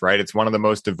space, right? It's one of the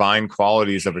most divine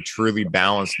qualities of a truly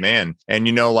balanced man. And,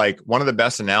 you know, like one of the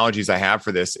best analogies I have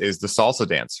for this is the salsa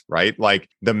dance, right? Like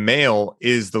the male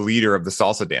is the leader of the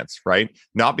salsa dance, right?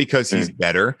 Not because he's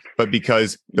better, but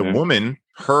because the woman,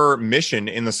 her mission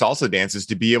in the salsa dance is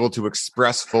to be able to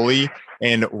express fully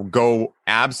and go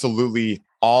absolutely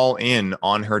all in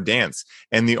on her dance.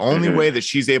 And the only way that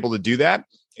she's able to do that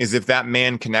is if that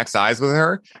man connects eyes with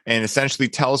her and essentially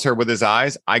tells her with his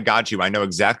eyes, I got you. I know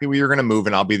exactly where you're going to move,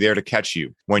 and I'll be there to catch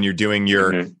you when you're doing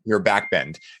your back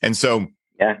bend. And so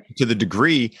to the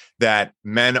degree that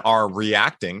men are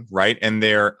reacting, right, and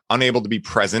they're unable to be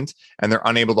present and they're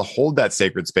unable to hold that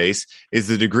sacred space is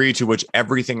the degree to which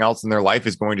everything else in their life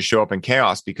is going to show up in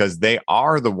chaos, because they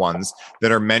are the ones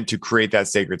that are meant to create that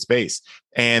sacred space.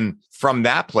 And from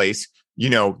that place,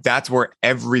 that's where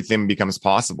everything becomes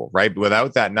possible, right?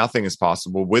 Without that, nothing is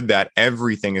possible. With that,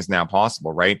 everything is now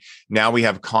possible, right? Now we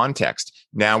have context.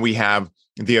 Now we have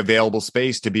the available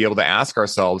space to be able to ask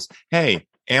ourselves, hey,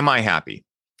 am I happy?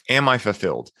 Am I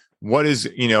fulfilled? What is,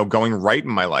 going right in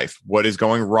my life? What is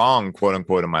going wrong, quote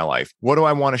unquote, in my life? What do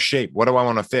I want to shape? What do I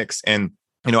want to fix? And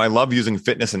I love using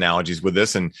fitness analogies with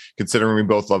this, and considering we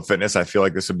both love fitness, I feel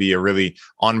like this would be a really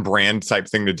on brand type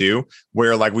thing to do,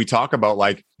 where like we talk about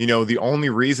the only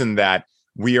reason that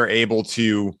we are able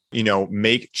to,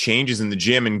 make changes in the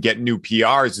gym and get new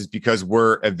PRs is because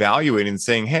we're evaluating and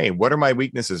saying, hey, what are my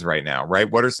weaknesses right now? Right.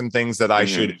 What are some things that I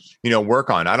should, work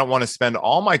on? I don't want to spend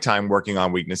all my time working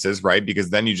on weaknesses, right? Because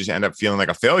then you just end up feeling like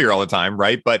a failure all the time.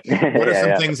 Right. But what are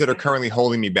some things that are currently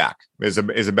holding me back is a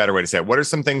better way to say it. What are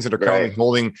some things that are currently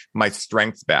holding my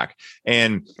strength back?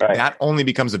 And that only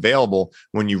becomes available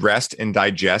when you rest and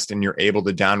digest and you're able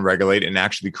to down regulate and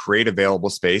actually create available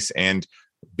space and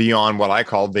beyond what I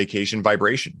call vacation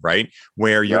vibration, right?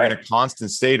 Where you're in a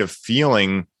constant state of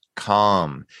feeling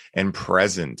calm and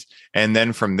present. And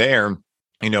then from there,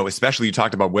 especially you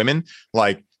talked about women,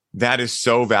 like that is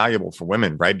so valuable for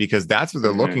women, right? Because that's what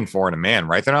they're looking for in a man,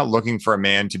 right? They're not looking for a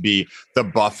man to be the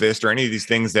buffest or any of these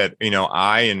things that,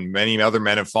 I and many other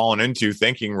men have fallen into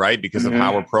thinking, right? Because of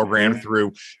how we're programmed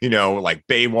through, like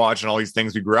Baywatch and all these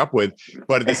things we grew up with.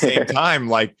 But at the same time,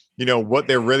 like, what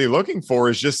they're really looking for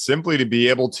is just simply to be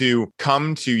able to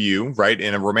come to you, right,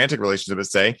 in a romantic relationship,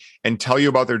 let's say, and tell you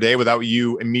about their day without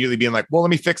you immediately being like, well, let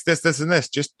me fix this, this, and this.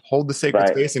 Just hold the sacred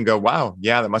space and go, wow,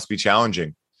 yeah, that must be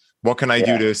challenging. What can I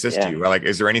do to assist you? Like,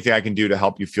 is there anything I can do to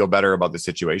help you feel better about the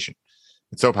situation?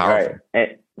 It's so powerful.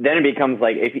 And then it becomes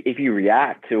like, if you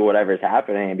react to whatever's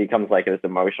happening, it becomes like this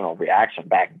emotional reaction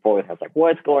back and forth. It's like,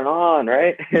 what's going on?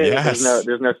 Right. Yes.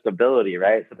 there's no stability.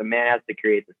 Right. So the man has to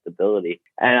create the stability.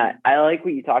 And I like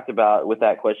what you talked about with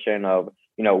that question of,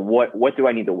 what do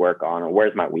I need to work on, or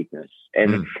where's my weakness?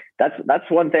 And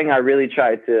that's one thing I really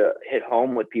try to hit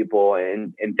home with people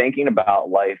in thinking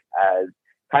about life as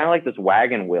kind of like this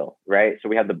wagon wheel, right? So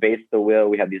we have the base of the wheel,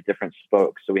 we have these different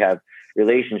spokes. So we have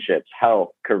relationships,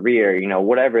 health, career,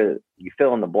 whatever you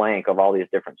fill in the blank of all these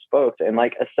different spokes, and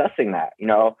like assessing that,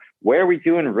 where are we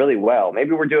doing really well?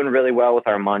 Maybe we're doing really well with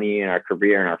our money and our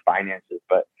career and our finances,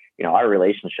 but our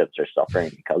relationships are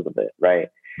suffering because of it, right?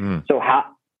 So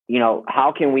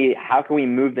how can we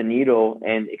move the needle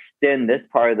and extend this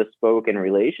part of the spoke in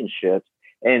relationships?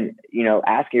 And,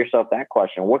 ask yourself that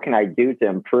question, what can I do to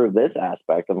improve this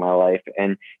aspect of my life?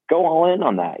 And go all in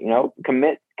on that,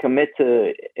 commit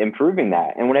to improving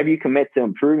that. And whenever you commit to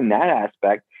improving that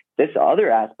aspect, this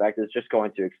other aspect is just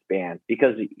going to expand,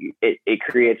 because it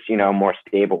creates, more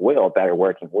stable wheel, better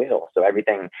working wheel. So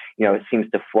everything, seems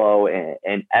to flow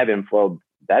and ebb and flow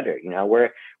better.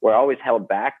 We're always held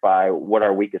back by what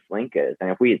our weakest link is. And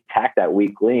if we attack that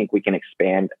weak link, we can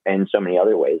expand in so many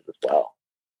other ways as well.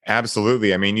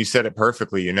 Absolutely. I mean, you said it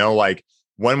perfectly, like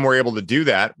when we're able to do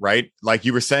that, right? Like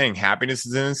you were saying, happiness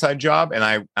is an inside job.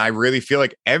 And I really feel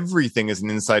like everything is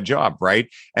an inside job, right?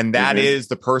 And that is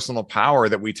the personal power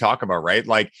that we talk about, right?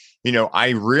 Like, I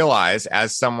realize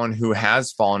as someone who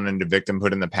has fallen into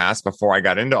victimhood in the past, before I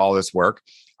got into all this work,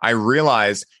 I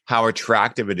realize how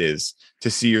attractive it is to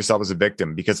see yourself as a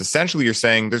victim, because essentially you're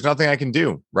saying there's nothing I can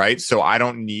do, right? So I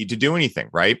don't need to do anything,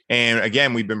 right? And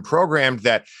again, we've been programmed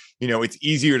that, it's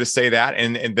easier to say that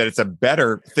and that it's a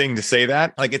better thing to say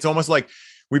that. Like, it's almost like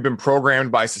we've been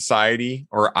programmed by society,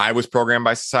 or I was programmed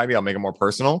by society. I'll make it more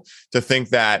personal, to think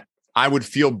that I would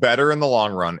feel better in the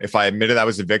long run if I admitted I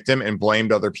was a victim and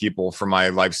blamed other people for my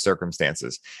life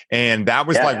circumstances. And that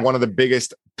was like one of the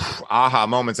biggest aha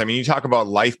moments. I mean, you talk about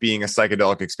life being a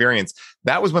psychedelic experience.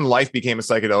 That was when life became a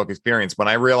psychedelic experience. When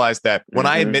I realized that when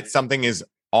I admit something is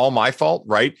all my fault,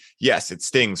 right? Yes, it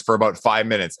stings for about 5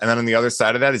 minutes. And then on the other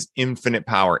side of that is infinite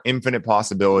power, infinite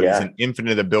possibilities, and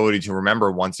infinite ability to remember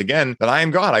once again that I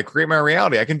am God. I create my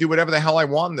reality. I can do whatever the hell I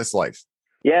want in this life.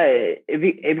 Yeah,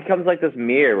 it becomes like this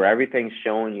mirror where everything's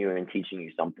showing you and teaching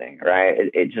you something, right?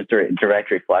 It's just a direct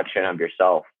reflection of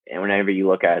yourself. And whenever you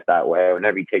look at it that way,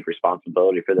 whenever you take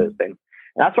responsibility for those things,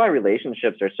 and that's why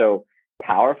relationships are so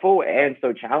powerful and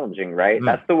so challenging, right?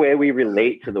 That's the way we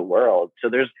relate to the world. So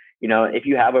there's if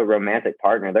you have a romantic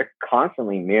partner, they're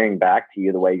constantly mirroring back to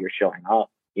you the way you're showing up,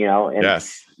 and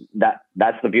Yes.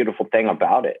 that's the beautiful thing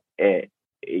about it.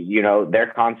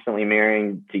 They're constantly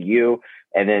mirroring to you,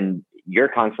 and then you're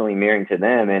constantly mirroring to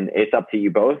them. And it's up to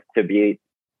you both to be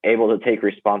able to take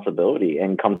responsibility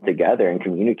and come together and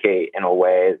communicate in a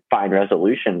way, find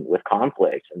resolution with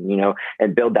conflicts,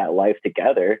 and build that life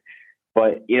together.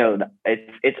 But,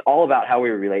 it's all about how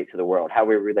we relate to the world, how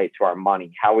we relate to our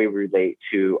money, how we relate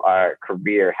to our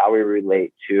career, how we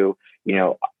relate to,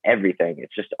 everything.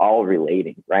 It's just all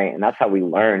relating, right? And that's how we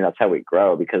learn. That's how we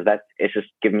grow, because it's just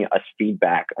giving us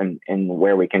feedback and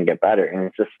where we can get better. And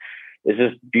it's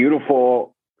just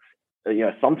beautiful,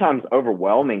 sometimes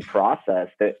overwhelming process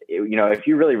that, if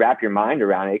you really wrap your mind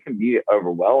around it, it can be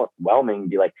overwhelming.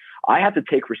 Be like, I have to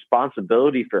take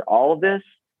responsibility for all of this.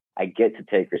 I get to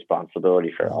take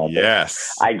responsibility for all yes.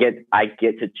 this. I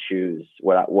get to choose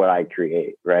what I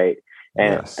create, right?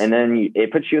 And Yes. and then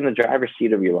it puts you in the driver's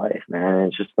seat of your life, man. And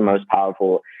it's just the most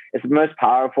powerful. It's the most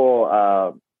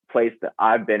powerful place that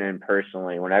I've been in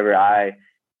personally. Whenever I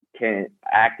can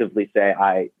actively say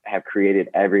I have created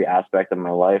every aspect of my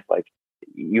life, like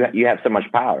you have so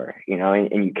much power,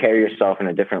 and you carry yourself in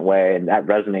a different way, and that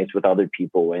resonates with other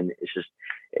people. And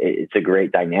it's a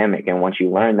great dynamic. And once you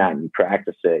learn that and you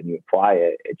practice it and you apply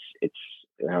it,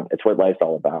 it's what life's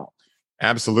all about.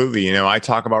 Absolutely. I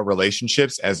talk about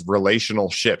relationships as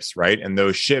relational ships, right? And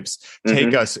those ships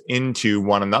take us into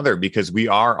one another because we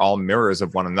are all mirrors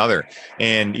of one another.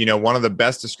 And, one of the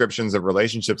best descriptions of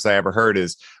relationships I ever heard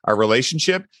is a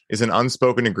relationship is an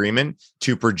unspoken agreement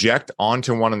to project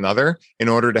onto one another in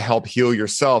order to help heal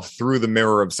yourself through the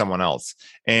mirror of someone else.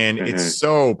 And it's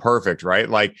so perfect, right?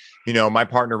 Like, my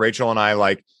partner, Rachel, and I,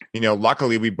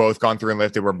 luckily we both gone through and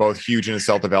lifted. We're both huge into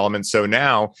self-development. So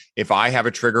now if I have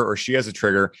a trigger or she has a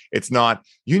trigger, it's not,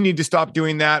 you need to stop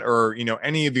doing that. Or,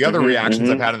 any of the other reactions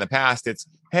I've had in the past. It's,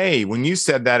 hey, when you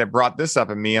said that, it brought this up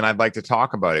in me and I'd like to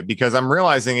talk about it, because I'm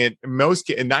realizing in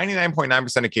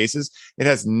 99.9% of cases, it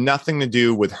has nothing to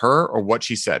do with her or what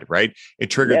she said, right? It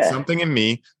triggered something in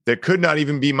me that could not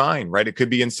even be mine, right? It could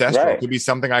be ancestral. Right. It could be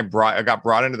something I got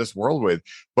brought into this world with.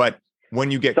 But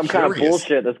when you get some curious, kind of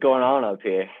bullshit that's going on up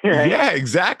here. Right? Yeah,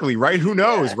 exactly. Right. Who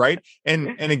knows? Right.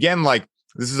 And again,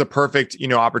 this is a perfect,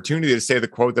 opportunity to say the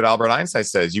quote that Albert Einstein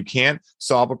says: you can't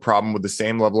solve a problem with the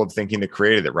same level of thinking that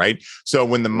created it. Right. So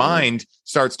when the mind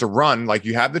starts to run, like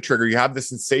you have the trigger, you have the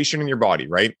sensation in your body,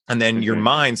 right? And then your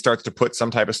mind starts to put some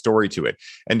type of story to it.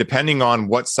 And depending on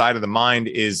what side of the mind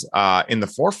is in the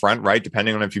forefront, right?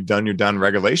 Depending on if you've done your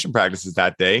regulation practices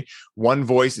that day, one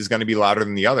voice is going to be louder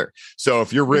than the other. So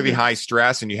if you're really high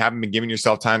stress and you haven't been giving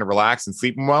yourself time to relax and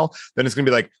sleeping well, then it's going to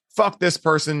be like, fuck this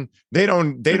person. They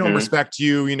don't respect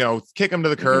you, kick them to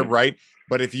the curb. Right.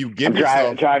 But if you give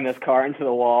yourself driving this car into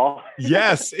the wall.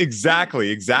 Yes,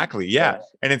 exactly. Yeah.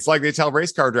 And it's like they tell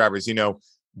race car drivers,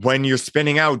 when you're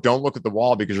spinning out, don't look at the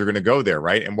wall because you're going to go there.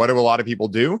 Right. And what do a lot of people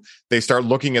do? They start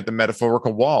looking at the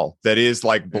metaphorical wall that is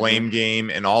like blame game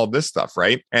and all of this stuff.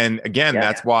 Right. And again,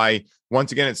 that's why,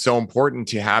 once again, it's so important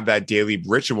to have that daily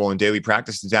ritual and daily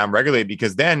practice to down regulate,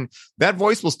 because then that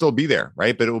voice will still be there.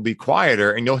 Right. But it will be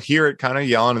quieter and you'll hear it kind of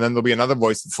yelling. And then there'll be another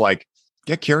voice that's like,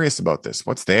 get curious about this.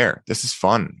 What's there? This is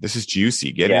fun. This is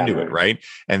juicy. Get into it. Right.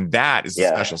 And that is the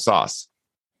special sauce.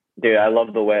 Dude, I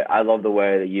love the way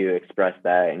that you express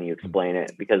that and you explain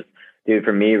it, because, dude,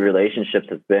 for me, relationships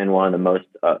has been one of the most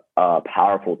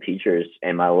powerful teachers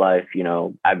in my life.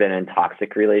 I've been in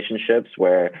toxic relationships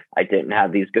where I didn't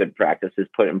have these good practices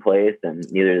put in place, and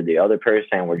neither did the other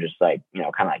person. We're just like, kind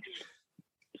of like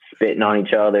spitting on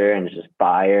each other, and it's just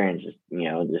fire, and just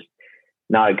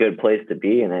not a good place to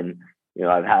be. And then,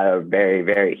 I've had a very,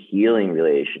 very healing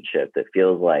relationship that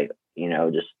feels like,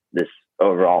 just this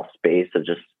overall space of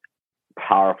just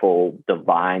powerful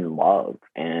divine love.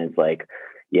 And it's like,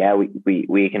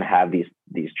 we can have these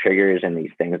triggers and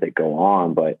these things that go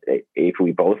on, but if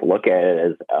we both look at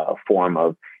it as a form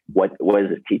of what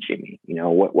is it teaching me,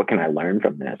 what can I learn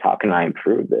from this, how can I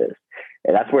improve this?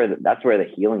 And that's where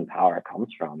the healing power comes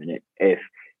from. And if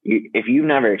you've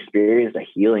never experienced a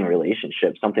healing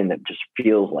relationship, something that just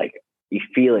feels like you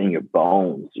feel it in your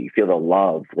bones, you feel the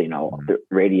love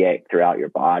radiate throughout your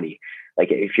body. Like,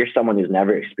 if you're someone who's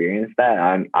never experienced that,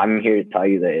 I'm here to tell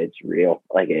you that it's real.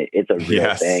 Like, it's a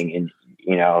real thing.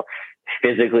 And,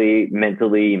 physically,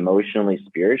 mentally, emotionally,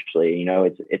 spiritually,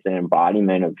 it's an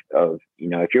embodiment of,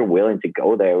 if you're willing to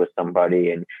go there with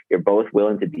somebody and you're both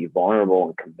willing to be vulnerable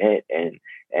and commit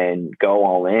and go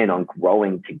all in on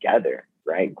growing together,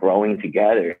 right? Growing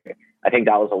together. I think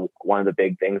that was one of the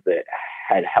big things that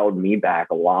had held me back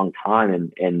a long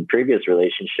time in previous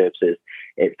relationships. Is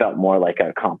it felt more like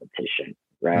a competition,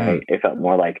 right? It felt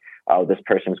more like, oh, this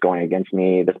person's going against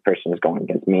me. This person is going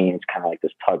against me. It's kind of like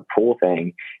this tug pull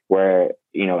thing where,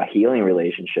 a healing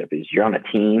relationship is you're on a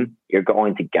team, you're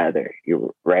going together,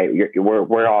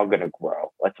 we're all going to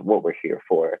grow. That's what we're here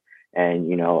for. And,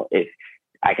 if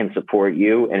I can support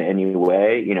you in any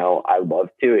way, I love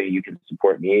to. You can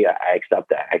support me. I accept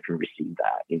that. I can receive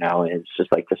that, and it's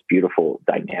just like this beautiful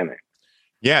dynamic.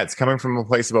 Yeah, it's coming from a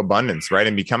place of abundance, right?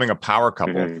 And becoming a power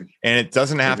couple. And it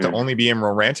doesn't have to only be in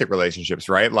romantic relationships,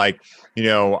 right? Like,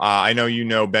 I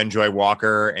know Ben Joy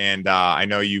Walker, and I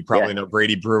know you probably know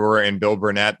Brady Brewer and Bill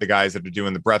Burnett, the guys that are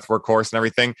doing the breathwork course and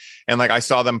everything. And like, I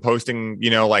saw them posting,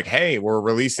 like, hey, we're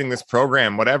releasing this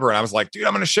program, whatever. And I was like, dude,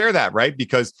 I'm going to share that, right?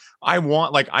 Because I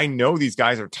know these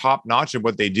guys are top notch at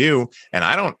what they do, and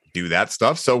I don't do that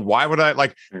stuff. So why would I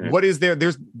what is there?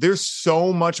 There's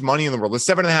so much money in the world. There's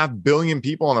 7.5 billion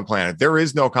people on the planet. There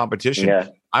is no competition. Yeah.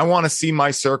 I want to see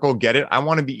my circle get it. I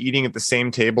want to be eating at the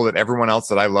same table that everyone else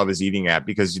that I love is eating at,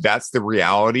 because that's the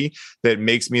reality that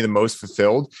makes me the most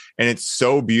fulfilled. And it's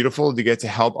so beautiful to get to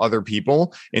help other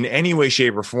people in any way,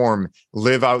 shape, or form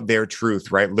live out their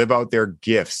truth, right? Live out their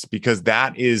gifts, because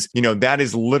that is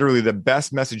literally the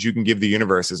best message you can give the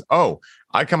universe is, oh,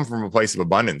 I come from a place of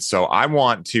abundance. So I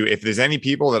want to, if there's any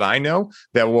people that I know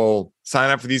that will sign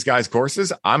up for these guys'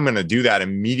 courses, I'm going to do that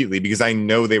immediately, because I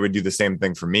know they would do the same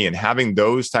thing for me. And having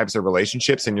those types of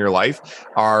relationships in your life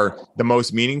are the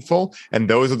most meaningful. And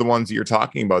those are the ones that you're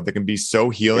talking about that can be so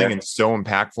healing and so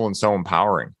impactful and so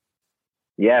empowering.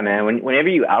 Yeah, man. Whenever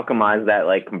you alchemize that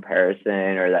like comparison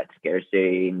or that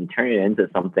scarcity and you turn it into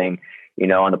something,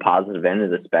 on the positive end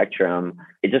of the spectrum,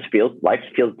 life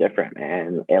feels different,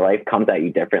 man. And life comes at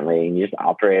you differently, and you just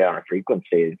operate on a frequency.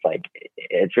 It's like,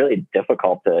 it's really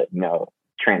difficult to,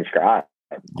 transcribe,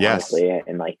 honestly.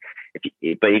 And like,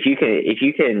 if you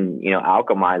can,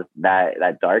 alchemize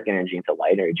that dark energy into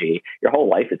light energy, your whole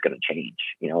life is going to change.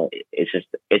 It's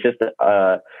just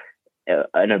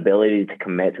an ability to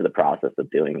commit to the process of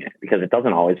doing it, because it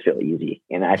doesn't always feel easy.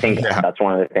 And I think that's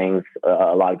one of the things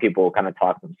a lot of people kind of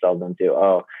talk themselves into.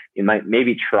 Oh, you might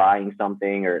maybe trying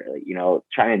something, or,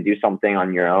 trying to do something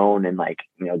on your own and like,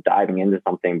 diving into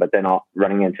something, but then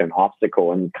running into an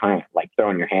obstacle and kind of like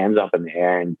throwing your hands up in the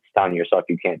air and telling yourself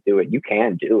you can't do it. You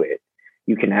can do it.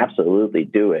 You can absolutely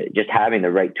do it. Just having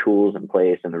the right tools in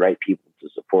place and the right people to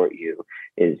support you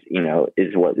is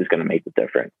what is going to make the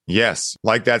difference. Yes.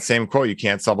 Like that same quote, you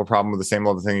can't solve a problem with the same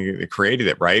level of thing that created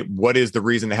it, right? What is the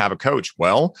reason to have a coach?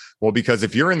 Well, because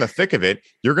if you're in the thick of it,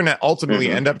 you're going to ultimately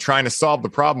end up trying to solve the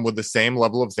problem with the same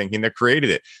level of thinking that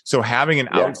created it. So having an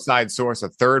outside source, a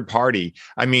third party,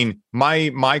 I mean,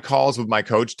 my calls with my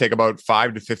coach take about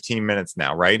 5 to 15 minutes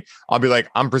now, right? I'll be like,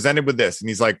 I'm presented with this. And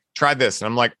he's like, try this. And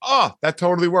I'm like, oh, that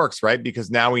totally works, right?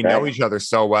 Because now we know each other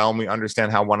so well and we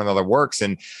understand how one another works.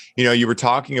 And, you were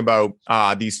talking about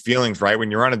these feelings, right?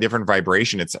 When you're on a different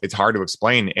vibration, it's hard to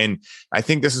explain. And I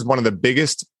think this is one of the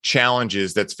biggest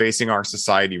challenges that's facing our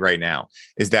society right now,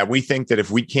 is that we think that if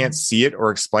we can't see it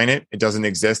or explain it, it doesn't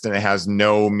exist and it has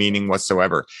no meaning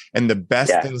whatsoever. And the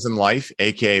best things in life,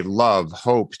 aka love,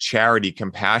 hope, charity,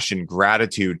 compassion,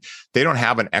 gratitude, they don't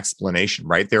have an explanation,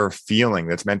 right? They're a feeling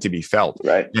that's meant to be felt.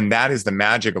 Right. And that is the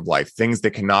magic of life, things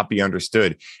that cannot be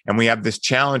understood. And we have this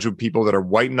challenge with people that are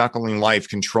white knuckling life,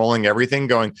 controlling everything,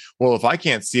 going, well, if I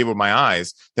can't see it with my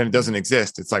eyes, then it doesn't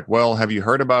exist. It's like, well, have you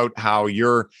heard about how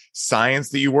your science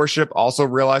that you worship also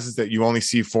realizes that you only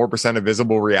see 4% of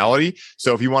visible reality?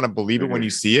 So if you want to believe it when you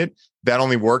see it, that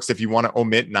only works if you want to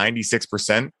omit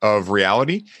 96% of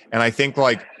reality. And I think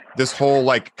like this whole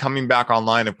like coming back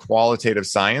online of qualitative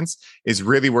science is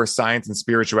really where science and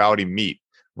spirituality meet.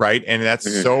 Right. And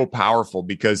that's so powerful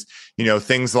because,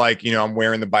 things like, I'm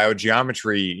wearing the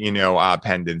biogeometry,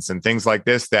 pendants and things like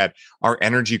this that are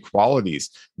energy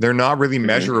qualities. They're not really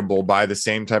measurable by the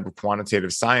same type of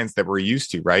quantitative science that we're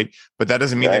used to. Right. But that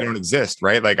doesn't mean they don't exist.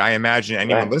 Right. Like I imagine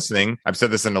anyone listening, I've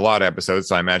said this in a lot of episodes,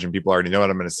 so I imagine people already know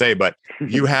what I'm going to say, but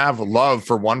you have love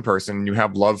for one person and you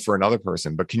have love for another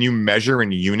person. But can you measure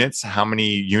in units how many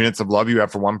units of love you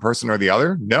have for one person or the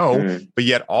other? No. But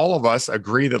yet all of us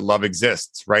agree that love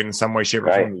exists. Right. In some way, shape,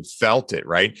 or form, we felt it.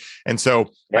 Right. And so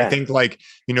I think like,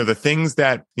 the things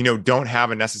that, don't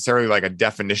have a necessarily like a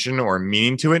definition or a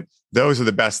meaning to it, those are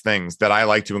the best things that I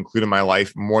like to include in my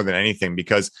life more than anything,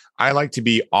 because I like to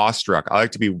be awestruck. I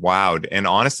like to be wowed. And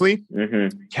honestly,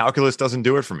 calculus doesn't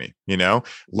do it for me.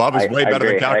 Love is way better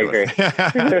than calculus.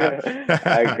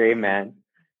 I agree, man.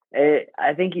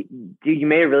 I think, dude, you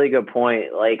made a really good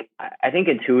point. Like, I think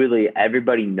intuitively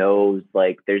everybody knows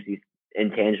like there's these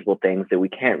intangible things that we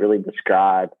can't really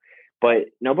describe, but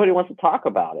nobody wants to talk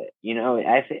about it.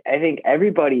 I think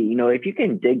everybody, if you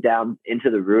can dig down into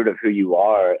the root of who you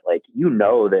are, like,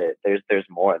 that there's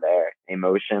more there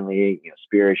emotionally,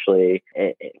 spiritually,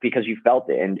 because you felt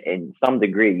it, and in some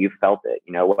degree you felt it,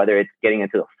 whether it's getting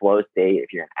into the flow state,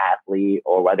 if you're an athlete,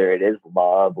 or whether it is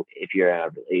love, if you're in a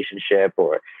relationship,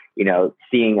 or,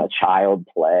 seeing a child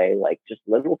play, like just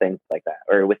little things like that,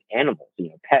 or with animals,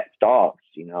 pets, dogs,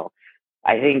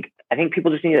 I think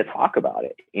people just need to talk about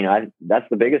it. That's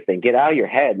the biggest thing. Get out of your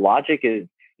head. Logic is,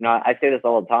 I say this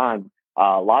all the time.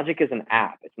 Logic is an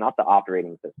app. It's not the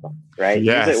operating system, right?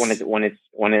 Yes. Use it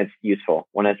when it's useful,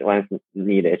 when it's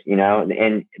needed,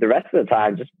 and the rest of the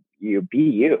time, just be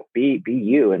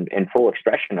you and full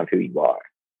expression of who you are.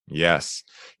 Yes.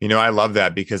 I love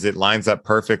that because it lines up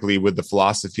perfectly with the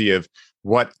philosophy of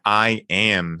what I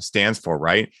am stands for,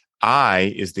 right?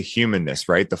 I is the humanness,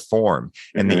 right? The form.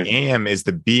 And the am is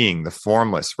the being, the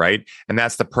formless, right? And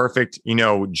that's the perfect,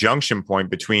 junction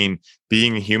point between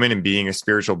being a human and being a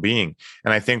spiritual being.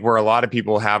 And I think where a lot of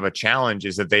people have a challenge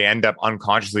is that they end up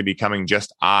unconsciously becoming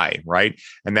just I, right?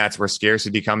 And that's where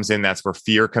scarcity comes in. That's where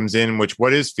fear comes in, which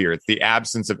what is fear? It's the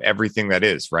absence of everything that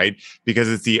is, right? Because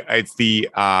it's the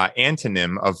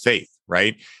antonym of faith,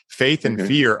 right? Faith and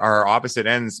fear are opposite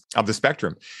ends of the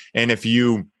spectrum. And if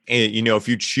you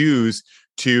choose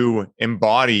to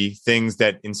embody things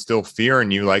that instill fear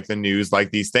in you, like the news,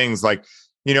 like these things, like,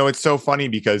 it's so funny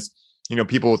because,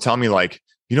 people will tell me like,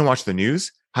 you don't watch the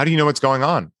news? How do you know what's going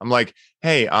on? I'm like,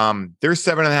 hey, there's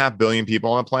 7.5 billion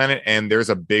people on the planet and there's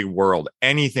a big world.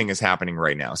 Anything is happening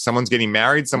right now. Someone's getting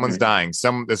married, someone's dying,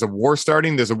 there's a war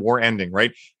starting, there's a war ending,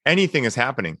 right? Anything is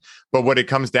happening. But what it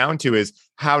comes down to is,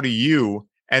 how do you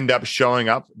end up showing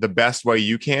up the best way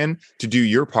you can to do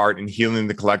your part in healing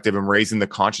the collective and raising the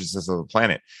consciousness of the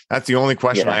planet? That's the only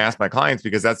question I ask my clients,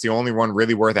 because that's the only one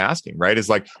really worth asking, right? Is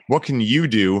like, what can you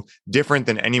do different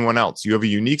than anyone else? You have a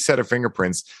unique set of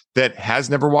fingerprints that has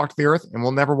never walked the earth and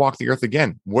will never walk the earth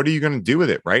again. What are you going to do with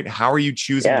it, right? How are you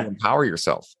choosing to empower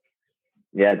yourself?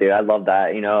 Yeah, dude, I love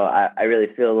that. I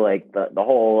really feel like the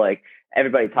whole, like,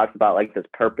 everybody talks about like this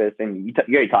purpose, and you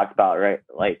already talked about, right,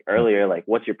 like earlier, like,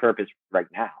 what's your purpose right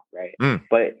now, right?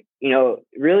 But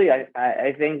really,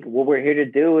 I think what we're here to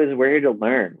do is we're here to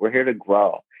learn, we're here to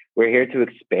grow, we're here to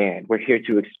expand, we're here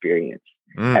to experience.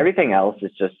 Everything else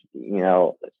is just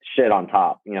shit on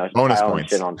top, bonus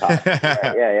points, shit on top.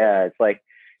 Yeah. It's like,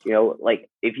 like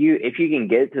if you can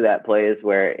get to that place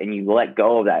where, and you let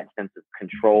go of that sense of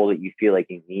control that you feel like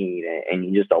you need, and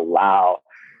you just allow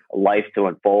life to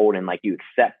unfold, and like you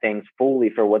accept things fully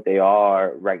for what they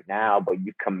are right now, but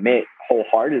you commit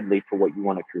wholeheartedly for what you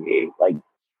want to create, like,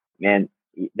 man,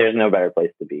 there's no better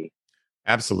place to be.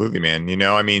 Absolutely, man.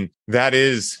 That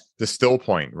is the still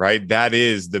point, right? That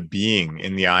is the being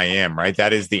in the I am, right?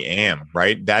 That is the am,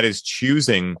 right? That is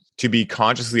choosing to be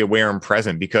consciously aware and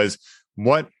present, because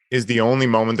what is the only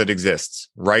moment that exists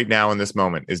right now in this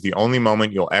moment is the only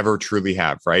moment you'll ever truly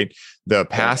have, right? The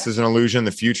past is an illusion.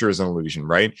 The future is an illusion,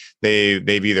 right? They've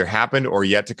either happened or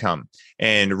yet to come.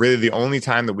 And really the only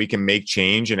time that we can make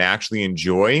change and actually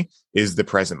enjoy is the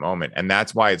present moment. And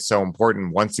that's why it's so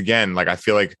important. Once again, like, I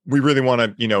feel like we really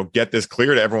want to, get this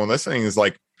clear to everyone listening, is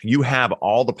like, you have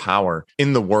all the power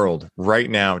in the world right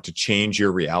now to change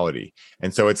your reality.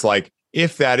 And so it's like,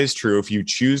 if that is true, if you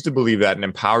choose to believe that and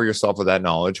empower yourself with that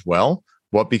knowledge, well,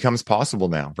 what becomes possible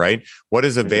now, right? What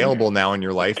is available now in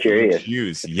your life that you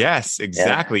choose? Yes,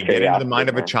 exactly. Get into the mind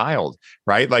of a child,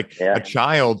 right? Like a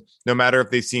child, no matter if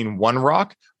they've seen one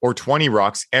rock or 20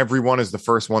 rocks, everyone is the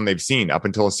first one they've seen up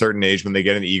until a certain age, when they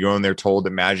get an ego and they're told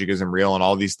that magic isn't real and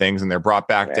all these things. And they're brought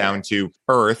back down to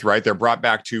earth, right? They're brought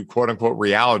back to quote unquote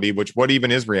reality, which what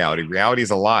even is reality? Reality is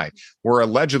a lie. We're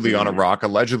allegedly on a rock,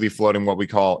 allegedly floating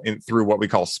through what we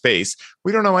call space.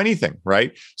 We don't know anything,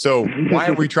 right? So why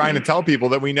are we trying to tell people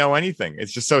that we know anything?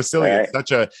 It's just so silly. Right.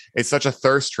 It's such a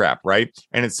thirst trap, right?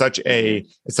 And it's such a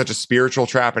spiritual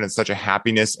trap, and it's such a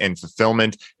happiness and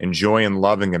fulfillment and joy and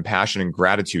love and compassion and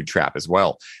gratitude trap as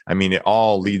well. It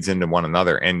all leads into one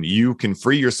another, and you can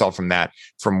free yourself from that,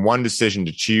 from one decision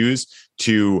to choose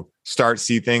to start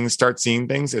seeing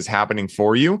things as happening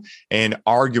for you, and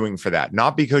arguing for that,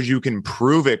 not because you can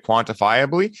prove it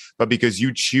quantifiably, but because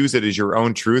you choose it as your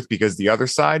own truth, because the other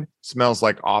side smells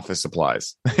like office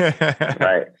supplies.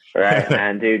 Right.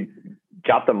 And dude,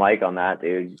 drop the mic on that,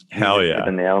 dude. Hell yeah. Hit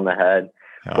the nail on the head.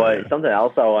 Something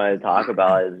else I want to talk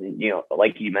about is,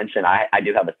 like you mentioned, I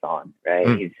do have a son, right?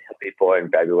 He'll be 4 in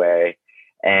February.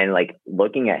 And like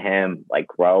looking at him like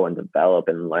grow and develop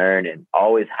and learn and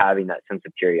always having that sense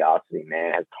of curiosity,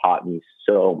 man, has taught me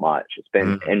so much. It's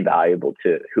been invaluable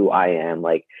to who I am.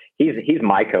 Like he's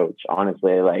my coach,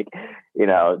 honestly. Like, you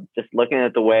know, just looking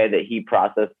at the way that he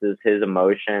processes his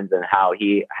emotions and how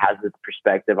he has this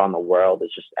perspective on the world,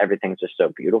 it's just, everything's just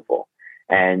so beautiful.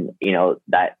 And, you know,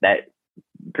 that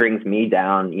brings me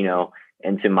down, you know,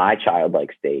 into my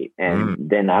childlike state. And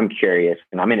then I'm curious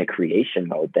and I'm in a creation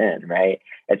mode then, right?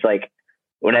 It's like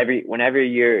whenever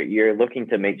you're looking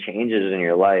to make changes in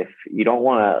your life, you don't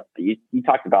want to, you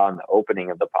talked about in the opening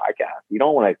of the podcast, you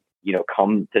don't want to, you know,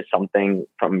 come to something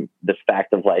from this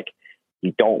fact of like,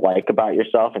 you don't like about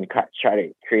yourself and try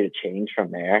to create a change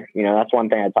from there. You know, that's one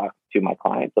thing I talk to my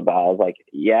clients about. I was like,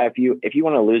 yeah, if you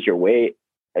want to lose your weight,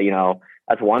 you know,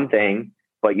 that's one thing,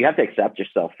 but you have to accept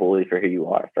yourself fully for who you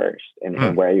are first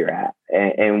and where you're at.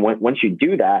 And once you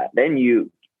do that, then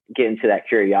you get into that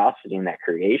curiosity and that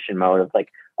creation mode of like,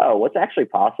 oh, what's actually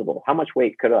possible? How much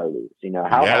weight could I lose? You know,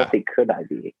 how healthy could I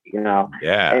be? You know,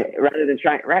 and rather than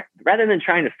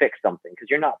trying to fix something, because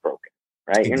you're not broken,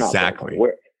 right? You're not broken.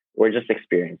 We're just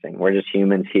experiencing. We're just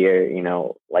humans here, you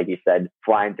know, like you said,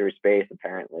 flying through space,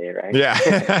 apparently, right?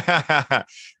 Yeah.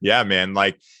 Yeah, man.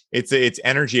 Like it's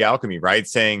energy alchemy, right?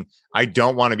 Saying, I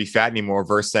don't want to be fat anymore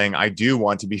versus saying, I do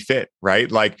want to be fit, right?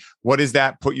 Like, what does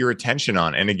that put your attention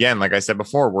on? And again, like I said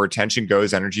before, where attention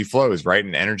goes, energy flows, right?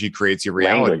 And energy creates your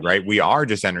reality, right? We are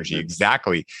just energy.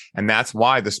 Exactly. And that's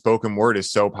why the spoken word is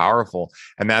so powerful.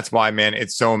 And that's why, man,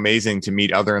 it's so amazing to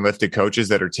meet other enlifted coaches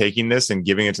that are taking this and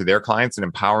giving it to their clients and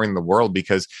empowering the world,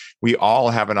 because we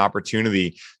all have an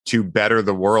opportunity to better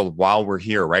the world while we're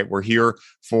here, right? We're here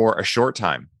for a short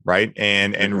time, right?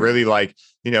 And really, like,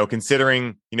 you know,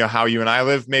 considering, you know, how you and I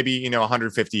live, maybe, you know,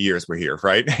 150 years we're here,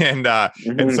 right? And so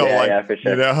for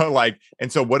sure. You know, like,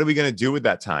 and so what are we going to do with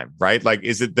that time, right? Like,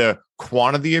 is it the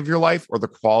quantity of your life or the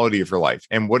quality of your life?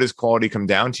 And what does quality come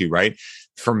down to, right?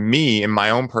 For me, in my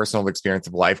own personal experience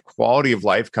of life, quality of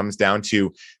life comes down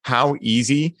to how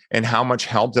easy and how much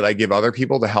help did I give other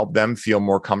people to help them feel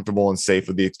more comfortable and safe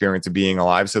with the experience of being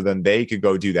alive, so then they could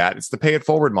go do that. It's the pay it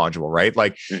forward module, right?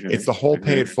 Like it's the whole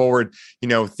pay it forward, you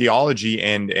know, theology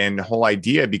and whole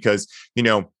idea, because, you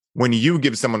know, when you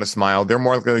give someone a smile, they're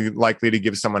more likely to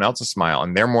give someone else a smile,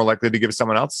 and they're more likely to give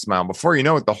someone else a smile. Before you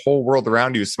know it, the whole world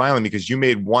around you is smiling because you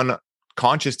made one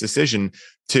conscious decision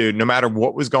to, no matter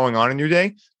what was going on in your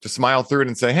day, to smile through it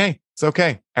and say, hey, it's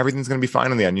okay. Everything's going to be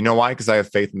fine in the end. You know why? Because I have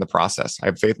faith in the process. I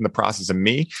have faith in the process of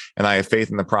me, and I have faith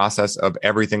in the process of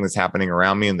everything that's happening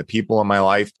around me and the people in my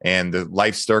life and the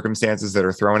life circumstances that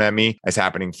are thrown at me as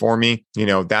happening for me. You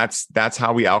know, that's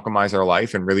how we alchemize our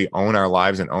life and really own our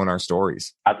lives and own our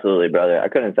stories. Absolutely, brother. I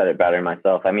couldn't have said it better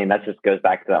myself. I mean, that just goes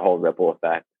back to that whole ripple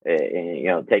effect, you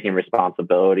know, taking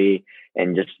responsibility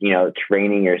and just, you know,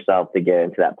 training yourself to get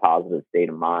into that positive state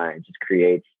of mind just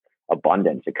creates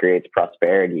abundance. It creates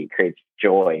prosperity. It creates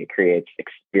joy. It creates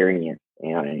experience,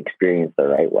 you know, and experience the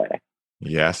right way.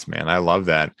 Yes, man. I love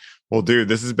that. Well, dude,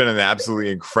 this has been an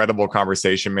absolutely incredible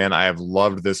conversation, man. I have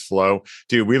loved this flow.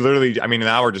 Dude, we literally, I mean, an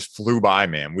hour just flew by,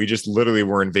 man. We just literally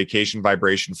were in vacation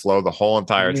vibration flow the whole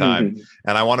entire time.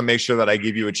 And I want to make sure that I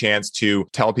give you a chance to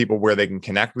tell people where they can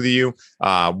connect with you,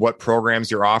 what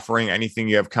programs you're offering, anything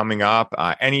you have coming up,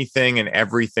 anything and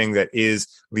everything that is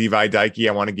Levi Dykey.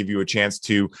 I want to give you a chance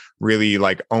to really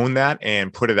like own that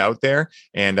and put it out there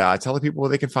and tell the people where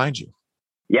they can find you.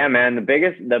 Yeah, man.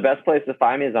 The best place to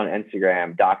find me is on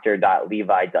Instagram,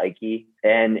 dr.levidykey.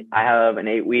 And I have an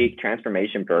 8-week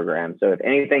transformation program. So if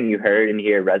anything you heard in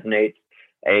here resonates,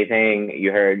 anything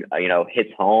you heard, you know,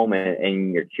 hits home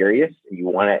and you're curious, you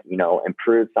want to, you know,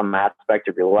 improve some aspect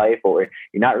of your life, or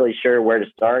you're not really sure where to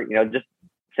start, you know, just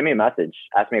send me a message,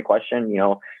 ask me a question, you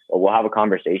know, we'll have a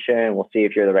conversation and we'll see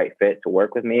if you're the right fit to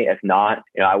work with me. If not,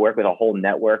 you know, I work with a whole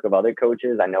network of other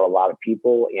coaches. I know a lot of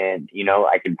people and, you know,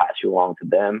 I can pass you along to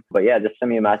them. But yeah, just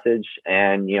send me a message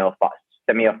and, you know,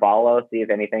 send me a follow, see if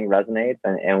anything resonates,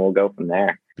 and we'll go from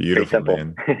there. Beautiful,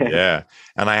 man. Yeah.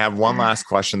 And I have one last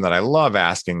question that I love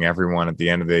asking everyone at the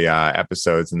end of the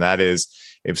episodes. And that is,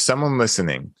 if someone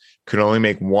listening could only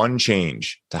make one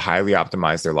change to highly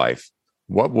optimize their life,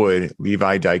 what would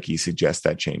Levi Dykey suggest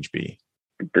that change be?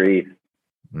 Breathe.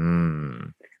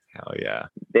 Hell yeah.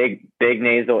 Big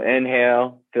nasal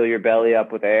inhale, fill your belly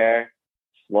up with air.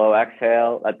 Slow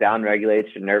exhale, that down regulates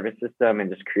your nervous system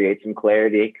and just create some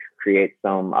clarity, create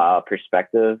some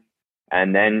perspective.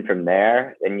 And then from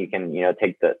there, then you can, you know,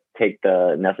 take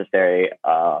the necessary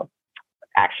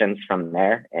actions from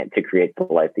there and to create the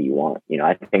life that you want. You know,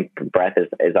 I think breath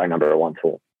is our number one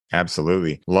tool.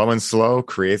 Absolutely. Low and slow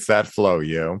creates that flow,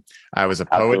 yo. I was a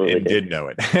poet and did know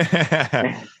it.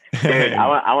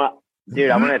 Dude,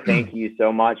 I want to thank you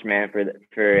so much, man,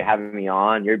 for having me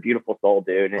on. You're a beautiful soul,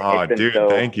 dude. Oh, dude,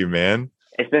 thank you, man.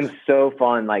 It's been so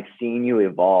fun, like seeing you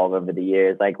evolve over the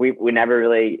years. Like we never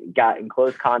really got in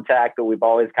close contact, but we've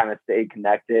always kind of stayed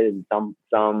connected in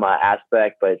some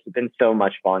aspect. But it's been so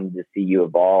much fun to see you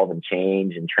evolve and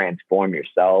change and transform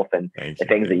yourself and the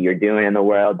things that you're doing in the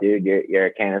world, dude.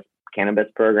 Your cannabis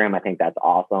program, I think that's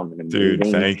awesome and amazing.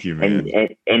 Dude, thank you, man.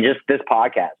 And just this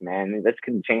podcast, man, this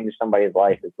can change somebody's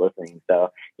life that's listening.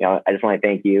 So, I just want to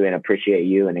thank you and appreciate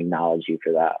you and acknowledge you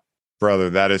for that.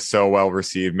 Brother, that is so well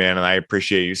received, man. And I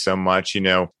appreciate you so much.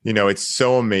 It's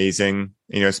so amazing,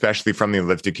 especially from the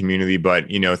Enlifted community, but,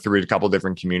 through a couple of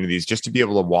different communities, just to be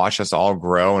able to watch us all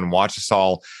grow and watch us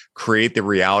all create the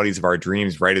realities of our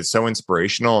dreams, right? It's so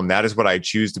inspirational. And that is what I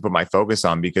choose to put my focus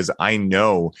on, because I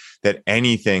know that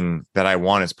anything that I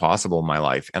want is possible in my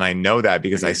life. And I know that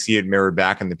because I see it mirrored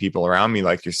back in the people around me,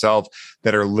 like yourself,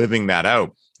 that are living that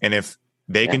out. And if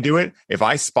they can do it, if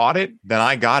I spot it, then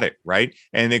I got it, right?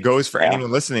 And it goes for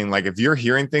anyone listening. Like if you're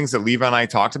hearing things that Levi and I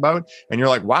talked about and you're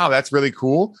like, wow, that's really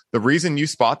cool. The reason you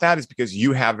spot that is because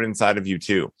you have it inside of you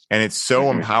too. And it's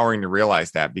so empowering to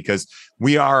realize that, because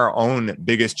we are our own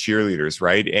biggest cheerleaders,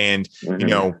 right? And,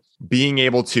 being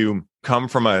able to come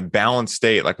from a balanced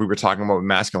state, like we were talking about with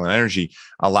masculine energy,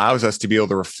 allows us to be able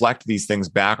to reflect these things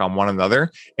back on one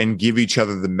another and give each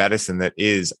other the medicine that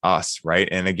is us, right?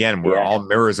 And again, we're all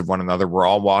mirrors of one another. We're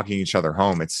all walking each other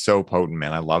home. It's so potent,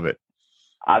 man. I love it.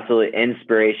 Absolutely.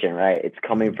 Inspiration, right? It's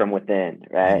coming from within,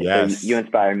 right? Yes. So you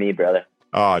inspire me, brother.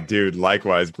 Oh, dude,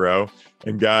 likewise, bro.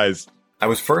 And guys, I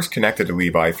was first connected to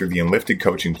Levi through the Enlifted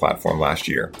coaching platform last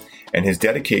year, and his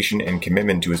dedication and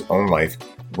commitment to his own life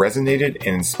resonated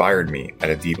and inspired me at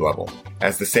a deep level.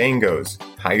 As the saying goes,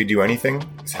 how you do anything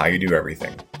is how you do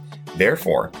everything.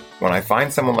 Therefore, when I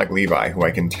find someone like Levi, who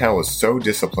I can tell is so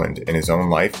disciplined in his own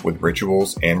life with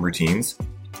rituals and routines,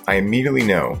 I immediately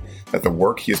know that the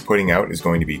work he is putting out is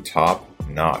going to be top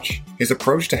notch. His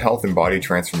approach to health and body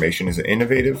transformation is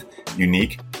innovative,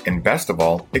 unique, and best of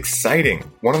all, exciting.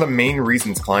 One of the main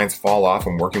reasons clients fall off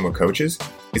when working with coaches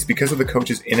is because of the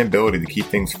coach's inability to keep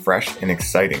things fresh and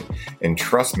exciting. And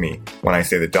trust me when I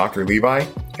say that Dr. Levi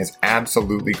has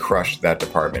absolutely crushed that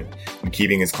department in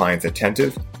keeping his clients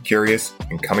attentive, curious,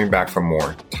 and coming back for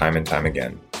more time and time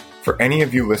again. For any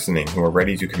of you listening who are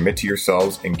ready to commit to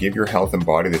yourselves and give your health and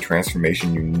body the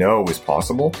transformation you know is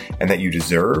possible and that you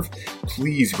deserve,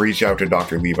 please reach out to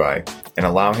Dr. Levi and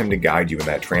allow him to guide you in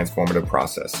that transformative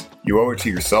process. You owe it to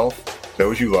yourself,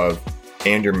 those you love,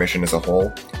 and your mission as a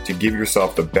whole to give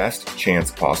yourself the best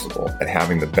chance possible at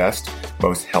having the best,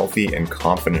 most healthy, and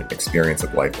confident experience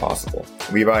of life possible.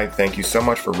 Levi, thank you so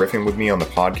much for riffing with me on the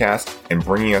podcast and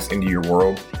bringing us into your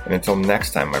world. And until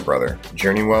next time, my brother,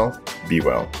 journey well, be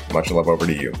well. Much love over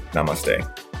to you. Namaste.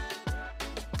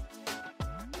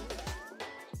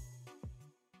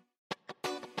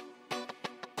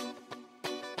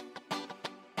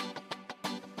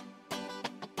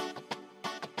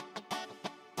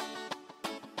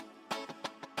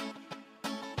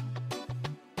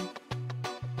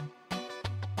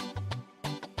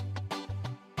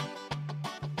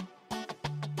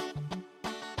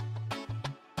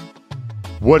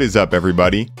 What is up,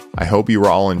 everybody? I hope you are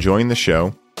all enjoying the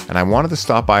show, and I wanted to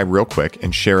stop by real quick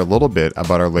and share a little bit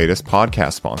about our latest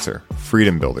podcast sponsor,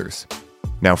 Freedom Builders.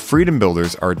 Now, Freedom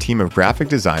Builders are a team of graphic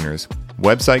designers,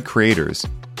 website creators,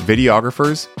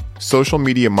 videographers, social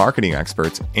media marketing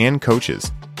experts, and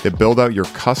coaches that build out your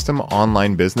custom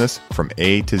online business from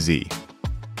A to Z.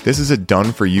 This is a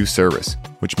done-for-you service,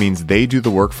 which means they do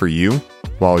the work for you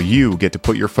while you get to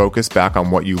put your focus back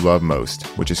on what you love most,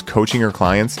 which is coaching your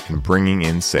clients and bringing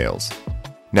in sales.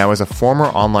 Now, as a former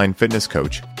online fitness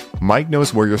coach, Mike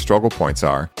knows where your struggle points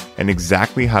are and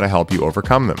exactly how to help you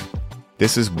overcome them.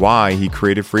 This is why he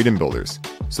created Freedom Builders,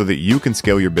 so that you can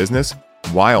scale your business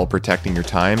while protecting your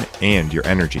time and your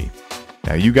energy.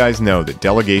 Now, you guys know that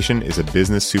delegation is a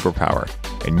business superpower,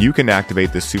 and you can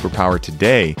activate this superpower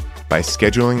today by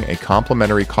scheduling a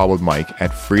complimentary call with Mike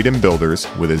at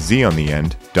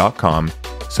freedombuilders.com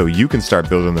so you can start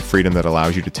building the freedom that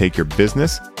allows you to take your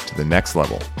business to the next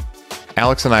level.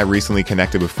 Alex and I recently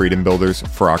connected with Freedom Builders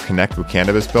for our Connect with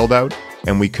Cannabis build-out,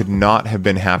 and we could not have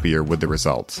been happier with the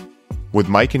results. With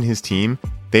Mike and his team,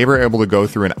 they were able to go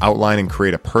through an outline and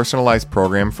create a personalized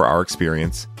program for our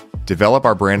experience, develop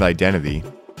our brand identity,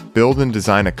 build and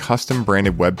design a custom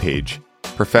branded web page,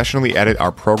 professionally edit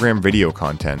our program video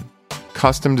content,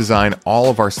 custom design all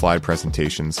of our slide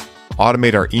presentations,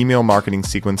 automate our email marketing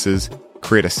sequences,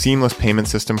 create a seamless payment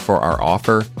system for our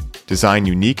offer, design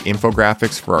unique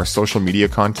infographics for our social media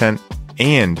content,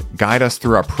 and guide us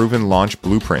through our proven launch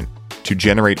blueprint to to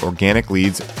generate organic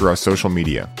leads through our social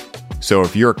media. So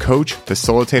if you're a coach,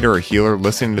 facilitator, or healer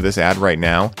listening to this ad right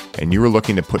now, and you are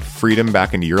looking to put freedom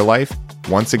back into your life,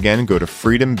 once again, go to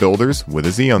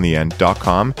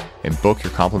freedombuilders.com and book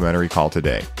your complimentary call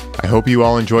today. I hope you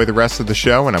all enjoy the rest of the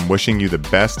show, and I'm wishing you the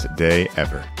best day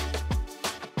ever.